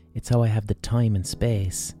equipment. It's how I have the time and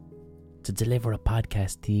space to deliver a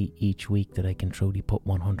podcast to you each week that I can truly put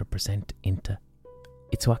 100% into.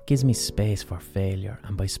 It's what gives me space for failure.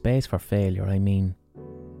 And by space for failure, I mean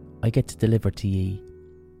I get to deliver to you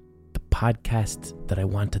the podcast that I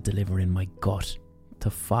want to deliver in my gut, to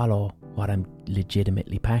follow what I'm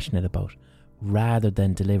legitimately passionate about, rather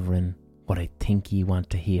than delivering what I think you want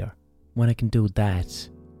to hear. When I can do that,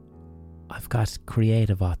 I've got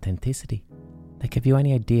creative authenticity. Like, have you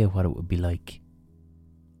any idea what it would be like,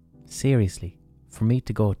 seriously, for me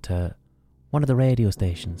to go to one of the radio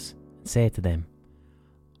stations and say to them,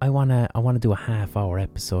 I wanna do a half-hour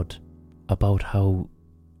episode about how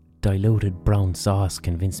diluted brown sauce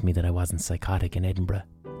convinced me that I wasn't psychotic in Edinburgh.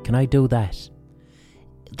 Can I do that?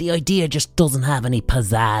 The idea just doesn't have any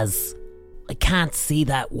pizzazz. I can't see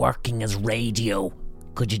that working as radio.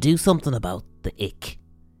 Could you do something about the ick?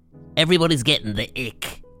 Everybody's getting the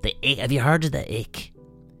ick. The ick. Have you heard of the ick?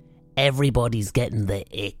 Everybody's getting the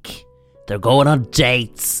ick. They're going on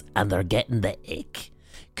dates and they're getting the ick.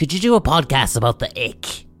 Could you do a podcast about the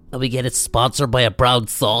ick? And we get it sponsored by a brown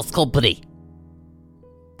sauce company.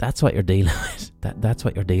 That's what you're dealing with. That's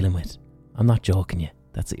what you're dealing with. I'm not joking you.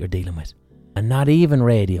 That's what you're dealing with. And not even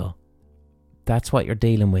radio. That's what you're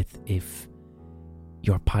dealing with if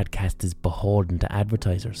your podcast is beholden to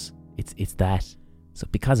advertisers. It's that. So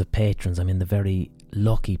because of patrons, I'm in the very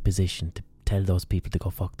lucky position to tell those people to go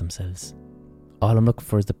fuck themselves. All I'm looking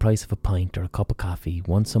for is the price of a pint or a cup of coffee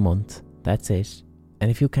once a month. That's it.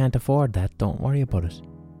 And if you can't afford that, don't worry about it.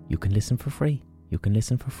 You can listen for free. You can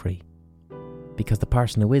listen for free. Because the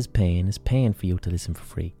person who is paying for you to listen for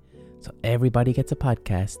free. So everybody gets a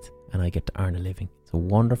podcast and I get to earn a living. It's a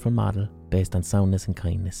wonderful model based on soundness and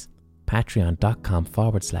kindness.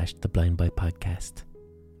 Patreon.com/The Blind Boy Podcast.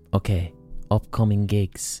 Okay, upcoming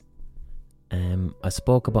gigs. I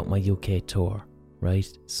spoke about my UK tour,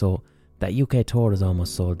 right? So that UK tour is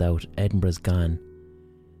almost sold out. Edinburgh's gone.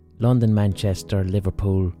 London, Manchester,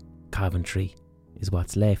 Liverpool, Coventry is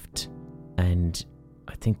what's left. And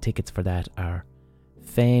I think tickets for that are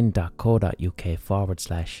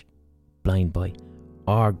fane.co.uk/blindboy,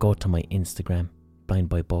 or go to my Instagram, Blind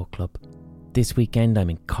Boy Boat Club. This weekend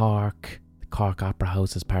I'm in Cork. The Cork Opera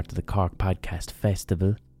House is part of the Cork Podcast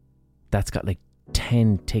Festival. That's got like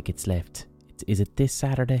 10 tickets left. Is it this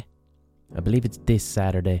Saturday? I believe it's this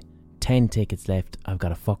Saturday. 10 tickets left. I've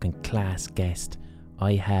got a fucking class guest.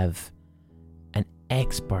 I have an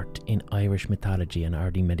expert in Irish mythology and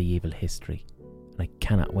early medieval history. And I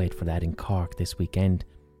cannot wait for that in Cork this weekend.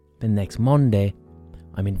 Then next Monday,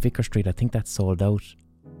 I'm in Vicar Street. I think that's sold out.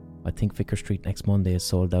 I think Vicar Street next Monday is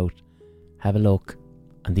sold out. Have a look.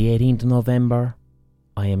 On the 18th of November,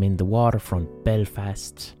 I am in the Waterfront,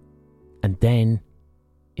 Belfast. And then,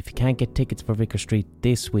 if you can't get tickets for Vicar Street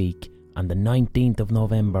this week, on the 19th of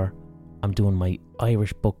November, I'm doing my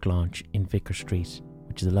Irish book launch in Vicar Street,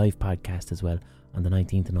 which is a live podcast as well, on the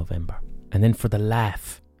 19th of November. And then for the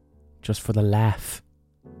laugh, just for the laugh,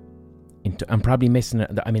 I'm probably missing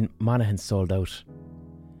it. I mean, Monaghan's sold out.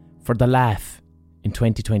 For the laugh, in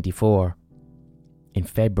 2024, in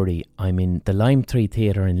February, I'm in the Lime Tree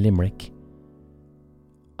Theatre in Limerick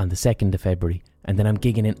on the 2nd of February. And then I'm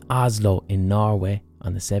gigging in Oslo in Norway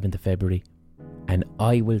on the 7th of February. And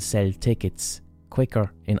I will sell tickets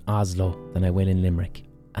quicker in Oslo than I will in Limerick.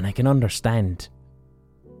 And I can understand.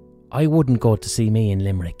 I wouldn't go to see me in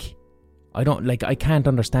Limerick. I can't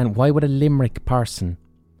understand. Why would a Limerick person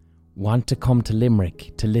want to come to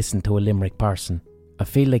Limerick to listen to a Limerick person? I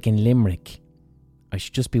feel like in Limerick, I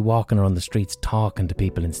should just be walking around the streets talking to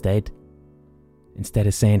people instead. Instead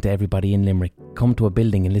of saying to everybody in Limerick, come to a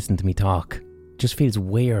building and listen to me talk. It just feels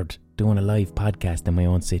weird doing a live podcast in my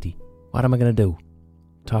own city. What am I going to do?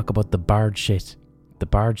 Talk about the bird shit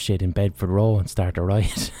in Bedford Row and start a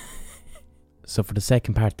riot? So for the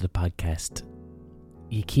second part of the podcast,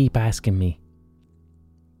 you keep asking me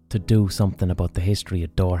to do something about the history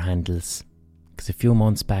of door handles. Because a few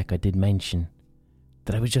months back I did mention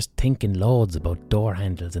that I was just thinking loads about door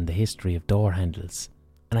handles and the history of door handles.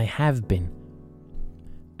 And I have been.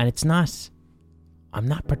 And I'm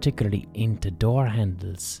not particularly into door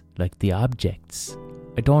handles, like the objects.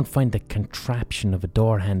 I don't find the contraption of a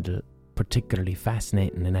door handle particularly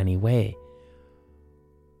fascinating in any way.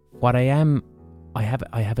 What I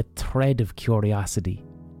have a thread of curiosity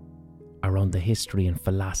around the history and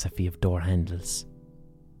philosophy of door handles.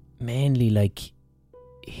 Mainly like,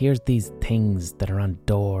 here's these things that are on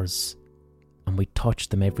doors and we touch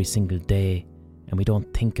them every single day and we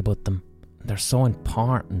don't think about them. They're so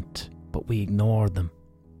important, but we ignore them.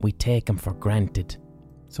 We take them for granted.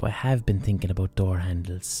 So I have been thinking about door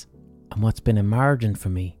handles. And what's been emerging for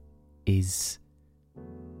me is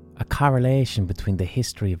a correlation between the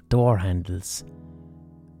history of door handles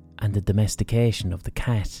and the domestication of the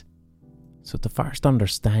cat. So to first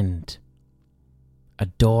understand a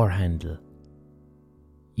door handle,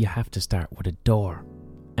 you have to start with a door.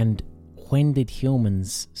 And when did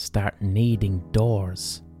humans start needing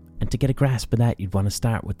doors? And to get a grasp of that, you'd want to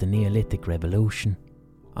start with the Neolithic Revolution.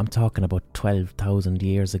 I'm talking about 12,000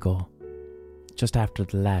 years ago, just after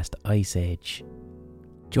the last Ice Age.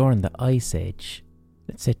 During the Ice Age,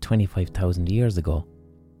 let's say 25,000 years ago,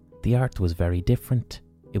 the Earth was very different.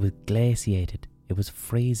 It was glaciated, it was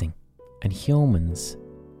freezing, and humans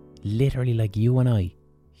literally like you and I,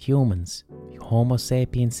 humans, Homo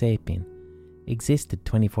sapiens sapien, existed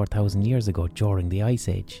 24,000 years ago during the Ice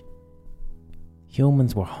Age.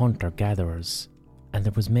 Humans were hunter-gatherers, and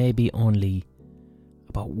there was maybe only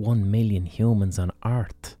about 1 million humans on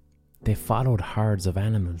Earth. They followed herds of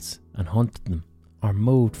animals and hunted them, or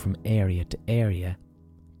moved from area to area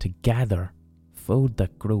to gather food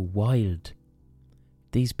that grew wild.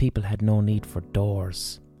 These people had no need for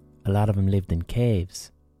doors. A lot of them lived in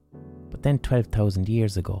caves. But then 12,000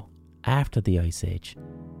 years ago, after the Ice Age,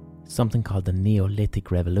 something called the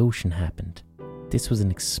Neolithic Revolution happened. This was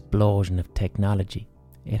an explosion of technology.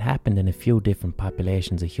 It happened in a few different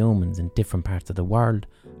populations of humans in different parts of the world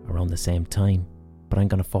around the same time. But I'm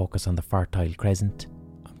going to focus on the Fertile Crescent.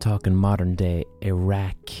 I'm talking modern day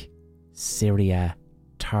Iraq, Syria,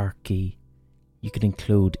 Turkey. You could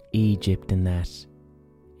include Egypt in that.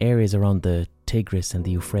 Areas around the Tigris and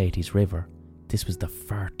the Euphrates River. This was the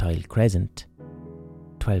Fertile Crescent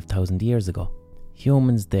 12,000 years ago.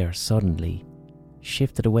 Humans there suddenly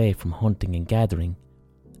shifted away from hunting and gathering.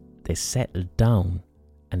 They settled down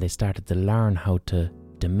and they started to learn how to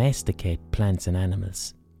domesticate plants and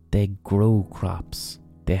animals. They grew crops.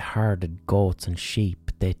 They herded goats and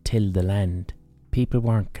sheep. They tilled the land. People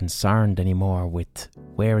weren't concerned anymore with,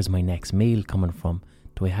 where is my next meal coming from?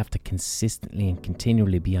 Do I have to consistently and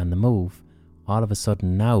continually be on the move? All of a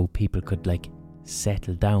sudden now people could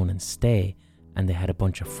settle down and stay, and they had a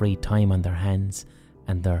bunch of free time on their hands,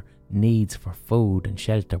 and their needs for food and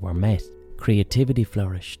shelter were met. Creativity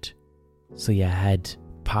flourished. So you had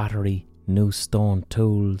pottery, new stone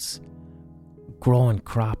tools, growing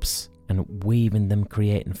crops and weaving them,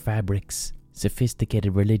 creating fabrics.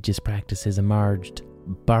 Sophisticated religious practices emerged.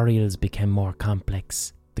 Burials became more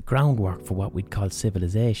complex. The groundwork for what we'd call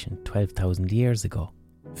civilization 12,000 years ago.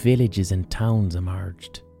 Villages and towns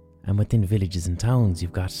emerged. And within villages and towns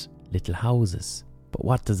you've got little houses. But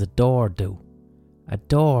what does a door do? A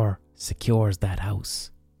door secures that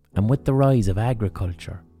house. And with the rise of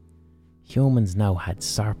agriculture, humans now had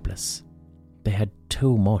surplus. They had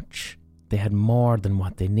too much. They had more than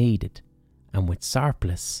what they needed. And with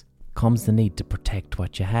surplus comes the need to protect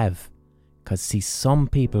what you have. Because see, some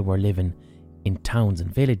people were living in towns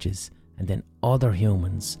and villages, and then other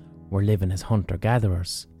humans were living as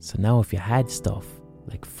hunter-gatherers. So now if you had stuff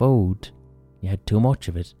like food, you had too much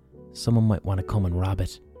of it, someone might want to come and rob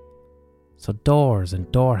it. So doors and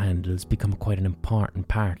door handles become quite an important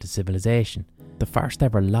part of civilization. The first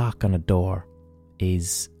ever lock on a door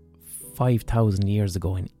is 5,000 years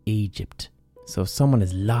ago in Egypt. So if someone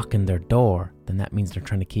is locking their door, then that means they're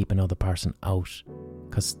trying to keep another person out,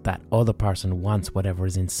 because that other person wants whatever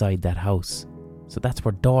is inside that house. So that's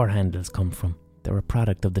where door handles come from. They're a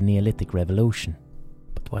product of the Neolithic Revolution.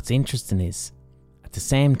 But what's interesting is, at the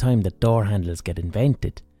same time that door handles get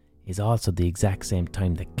invented, is also the exact same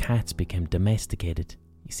time that cats became domesticated.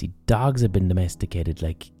 You see, dogs have been domesticated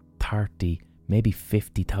 30, maybe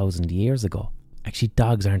 50,000 years ago. Actually,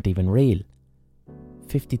 dogs aren't even real.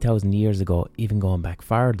 50,000 years ago, even going back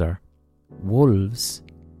further, wolves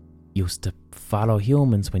used to follow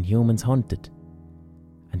humans when humans hunted.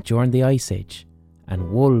 And during the Ice Age,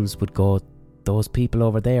 and wolves would go, those people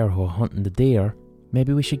over there who are hunting the deer,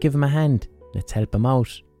 maybe we should give them a hand. Let's help them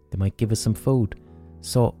out. They might give us some food.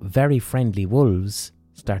 So very friendly wolves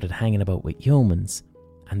started hanging about with humans,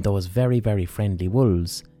 and those very, very friendly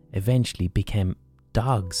wolves eventually became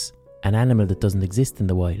dogs, an animal that doesn't exist in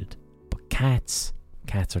the wild. But cats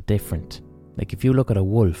are different. If you look at a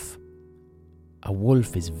wolf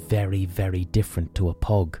is very, very different to a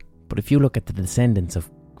pug. But if you look at the descendants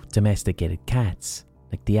of domesticated cats,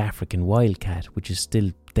 like the African wildcat, which is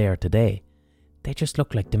still there today, they just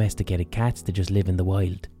look like domesticated cats. They just live in the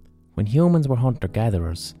wild. When humans were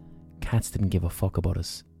hunter-gatherers, cats didn't give a fuck about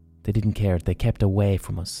us. They didn't care. They kept away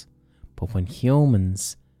from us. But when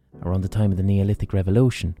humans, around the time of the Neolithic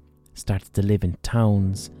Revolution, started to live in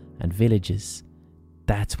towns and villages,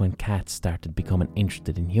 that's when cats started becoming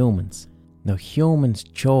interested in humans. Now, humans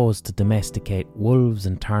chose to domesticate wolves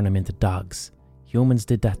and turn them into dogs. Humans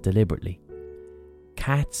did that deliberately.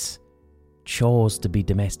 Cats chose to be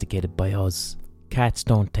domesticated by us. Cats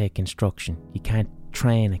don't take instruction. You can't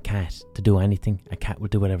train a cat to do anything. A cat will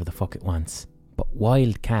do whatever the fuck it wants. But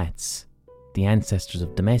wild cats, the ancestors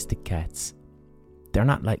of domestic cats, they're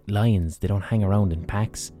not like lions. They don't hang around in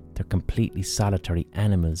packs. They're completely solitary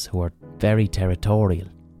animals who are very territorial.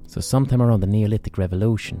 So sometime around the Neolithic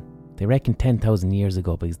Revolution, they reckon 10,000 years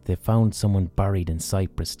ago, because they found someone buried in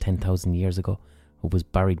Cyprus 10,000 years ago who was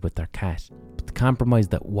buried with their cat. But the compromise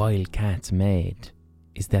that wild cats made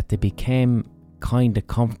is that they became kind of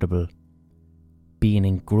comfortable being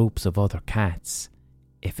in groups of other cats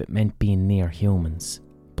if it meant being near humans.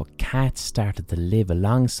 But cats started to live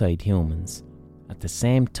alongside humans at the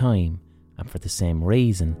same time and for the same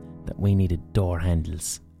reason that we needed door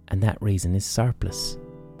handles, and that reason is surplus.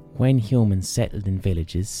 When humans settled in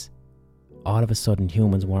villages, all of a sudden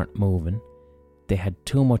humans weren't moving. They had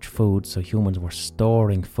too much food, so humans were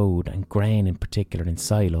storing food and grain in particular in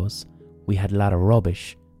silos. We had a lot of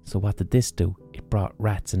rubbish, so what did this do? It brought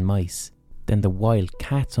rats and mice. Then the wild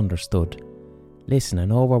cats understood. Listen, I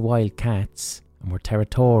know we're wild cats and we're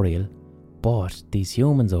territorial, but these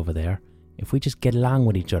humans over there, if we just get along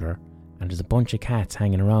with each other and there's a bunch of cats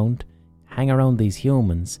hang around these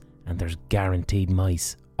humans, and there's guaranteed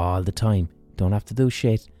mice all the time. Don't have to do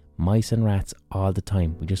shit. Mice and rats all the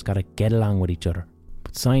time. We just gotta get along with each other.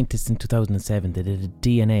 But scientists in 2007, they did a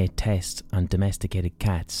DNA test on domesticated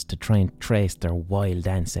cats to try and trace their wild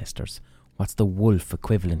ancestors. What's the wolf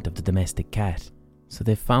equivalent of the domestic cat? So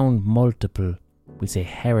they found multiple, we say,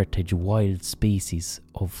 heritage wild species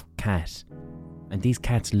of cat. And these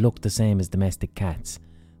cats look the same as domestic cats.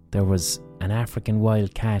 There was an African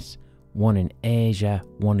wild cat, one in Asia,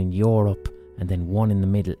 one in Europe, and then one in the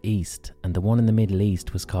Middle East. And the one in the Middle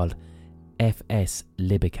East was called Fs.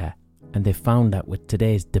 libica. And they found that with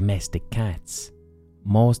today's domestic cats,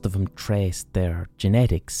 most of them traced their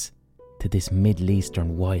genetics to this Middle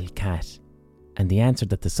Eastern wild cat. And the answer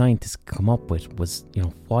that the scientists come up with was,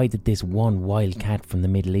 why did this one wild cat from the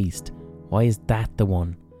Middle East, why is that the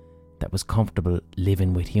one that was comfortable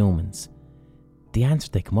living with humans? The answer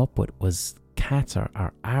they come up with was cats are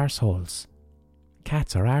arseholes.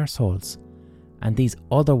 Cats are arseholes. And these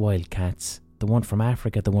other wild cats, the one from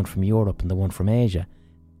Africa, the one from Europe, and the one from Asia,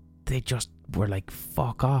 they just were like,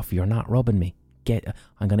 fuck off, you're not rubbing me.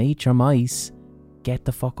 I'm going to eat your mice. Get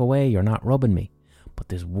the fuck away, you're not rubbing me. But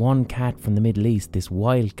this one cat from the Middle East, this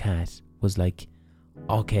wild cat, was like,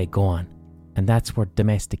 okay, go on. And that's where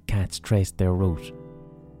domestic cats traced their root.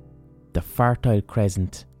 The Fertile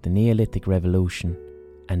Crescent, the Neolithic Revolution,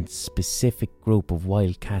 and specific group of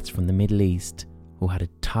wild cats from the Middle East who had a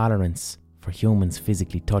tolerance for humans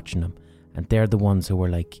physically touching them. And they're the ones who were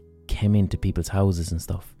like, came into people's houses and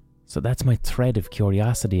stuff. So that's my thread of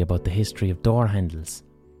curiosity about the history of door handles.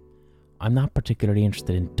 I'm not particularly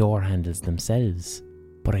interested in door handles themselves,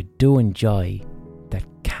 but I do enjoy that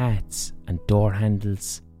cats and door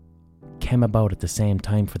handles came about at the same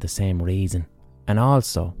time for the same reason. And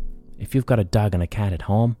also, if you've got a dog and a cat at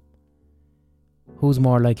home, who's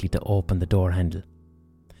more likely to open the door handle?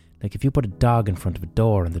 Like if you put a dog in front of a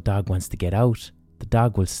door and the dog wants to get out, the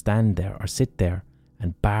dog will stand there or sit there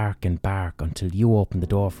and bark until you open the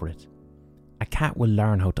door for it. A cat will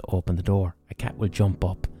learn how to open the door. A cat will jump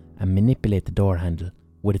up and manipulate the door handle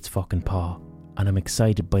with its fucking paw. And I'm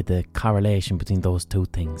excited by the correlation between those two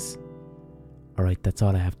things. Alright, that's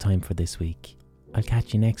all I have time for this week. I'll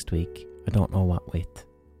catch you next week. I don't know what with.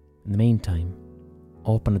 In the meantime,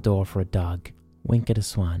 open a door for a dog, wink at a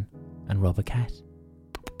swan, and rub a cat.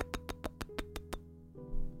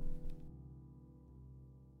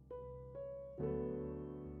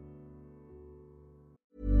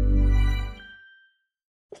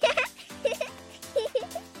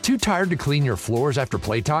 Too tired to clean your floors after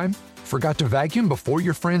playtime? Forgot to vacuum before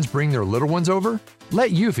your friends bring their little ones over?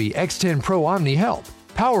 Let Eufy X10 Pro Omni help.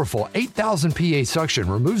 Powerful 8000 PA suction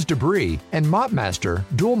removes debris, and MopMaster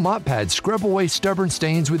dual mop pads scrub away stubborn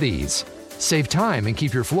stains with ease. Save time and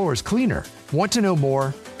keep your floors cleaner. Want to know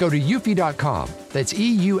more? Go to eufy.com, that's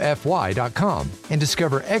EUFY.com, and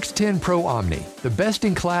discover X10 Pro Omni, the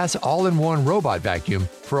best-in-class all-in-one robot vacuum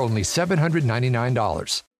for only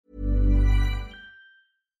 $799.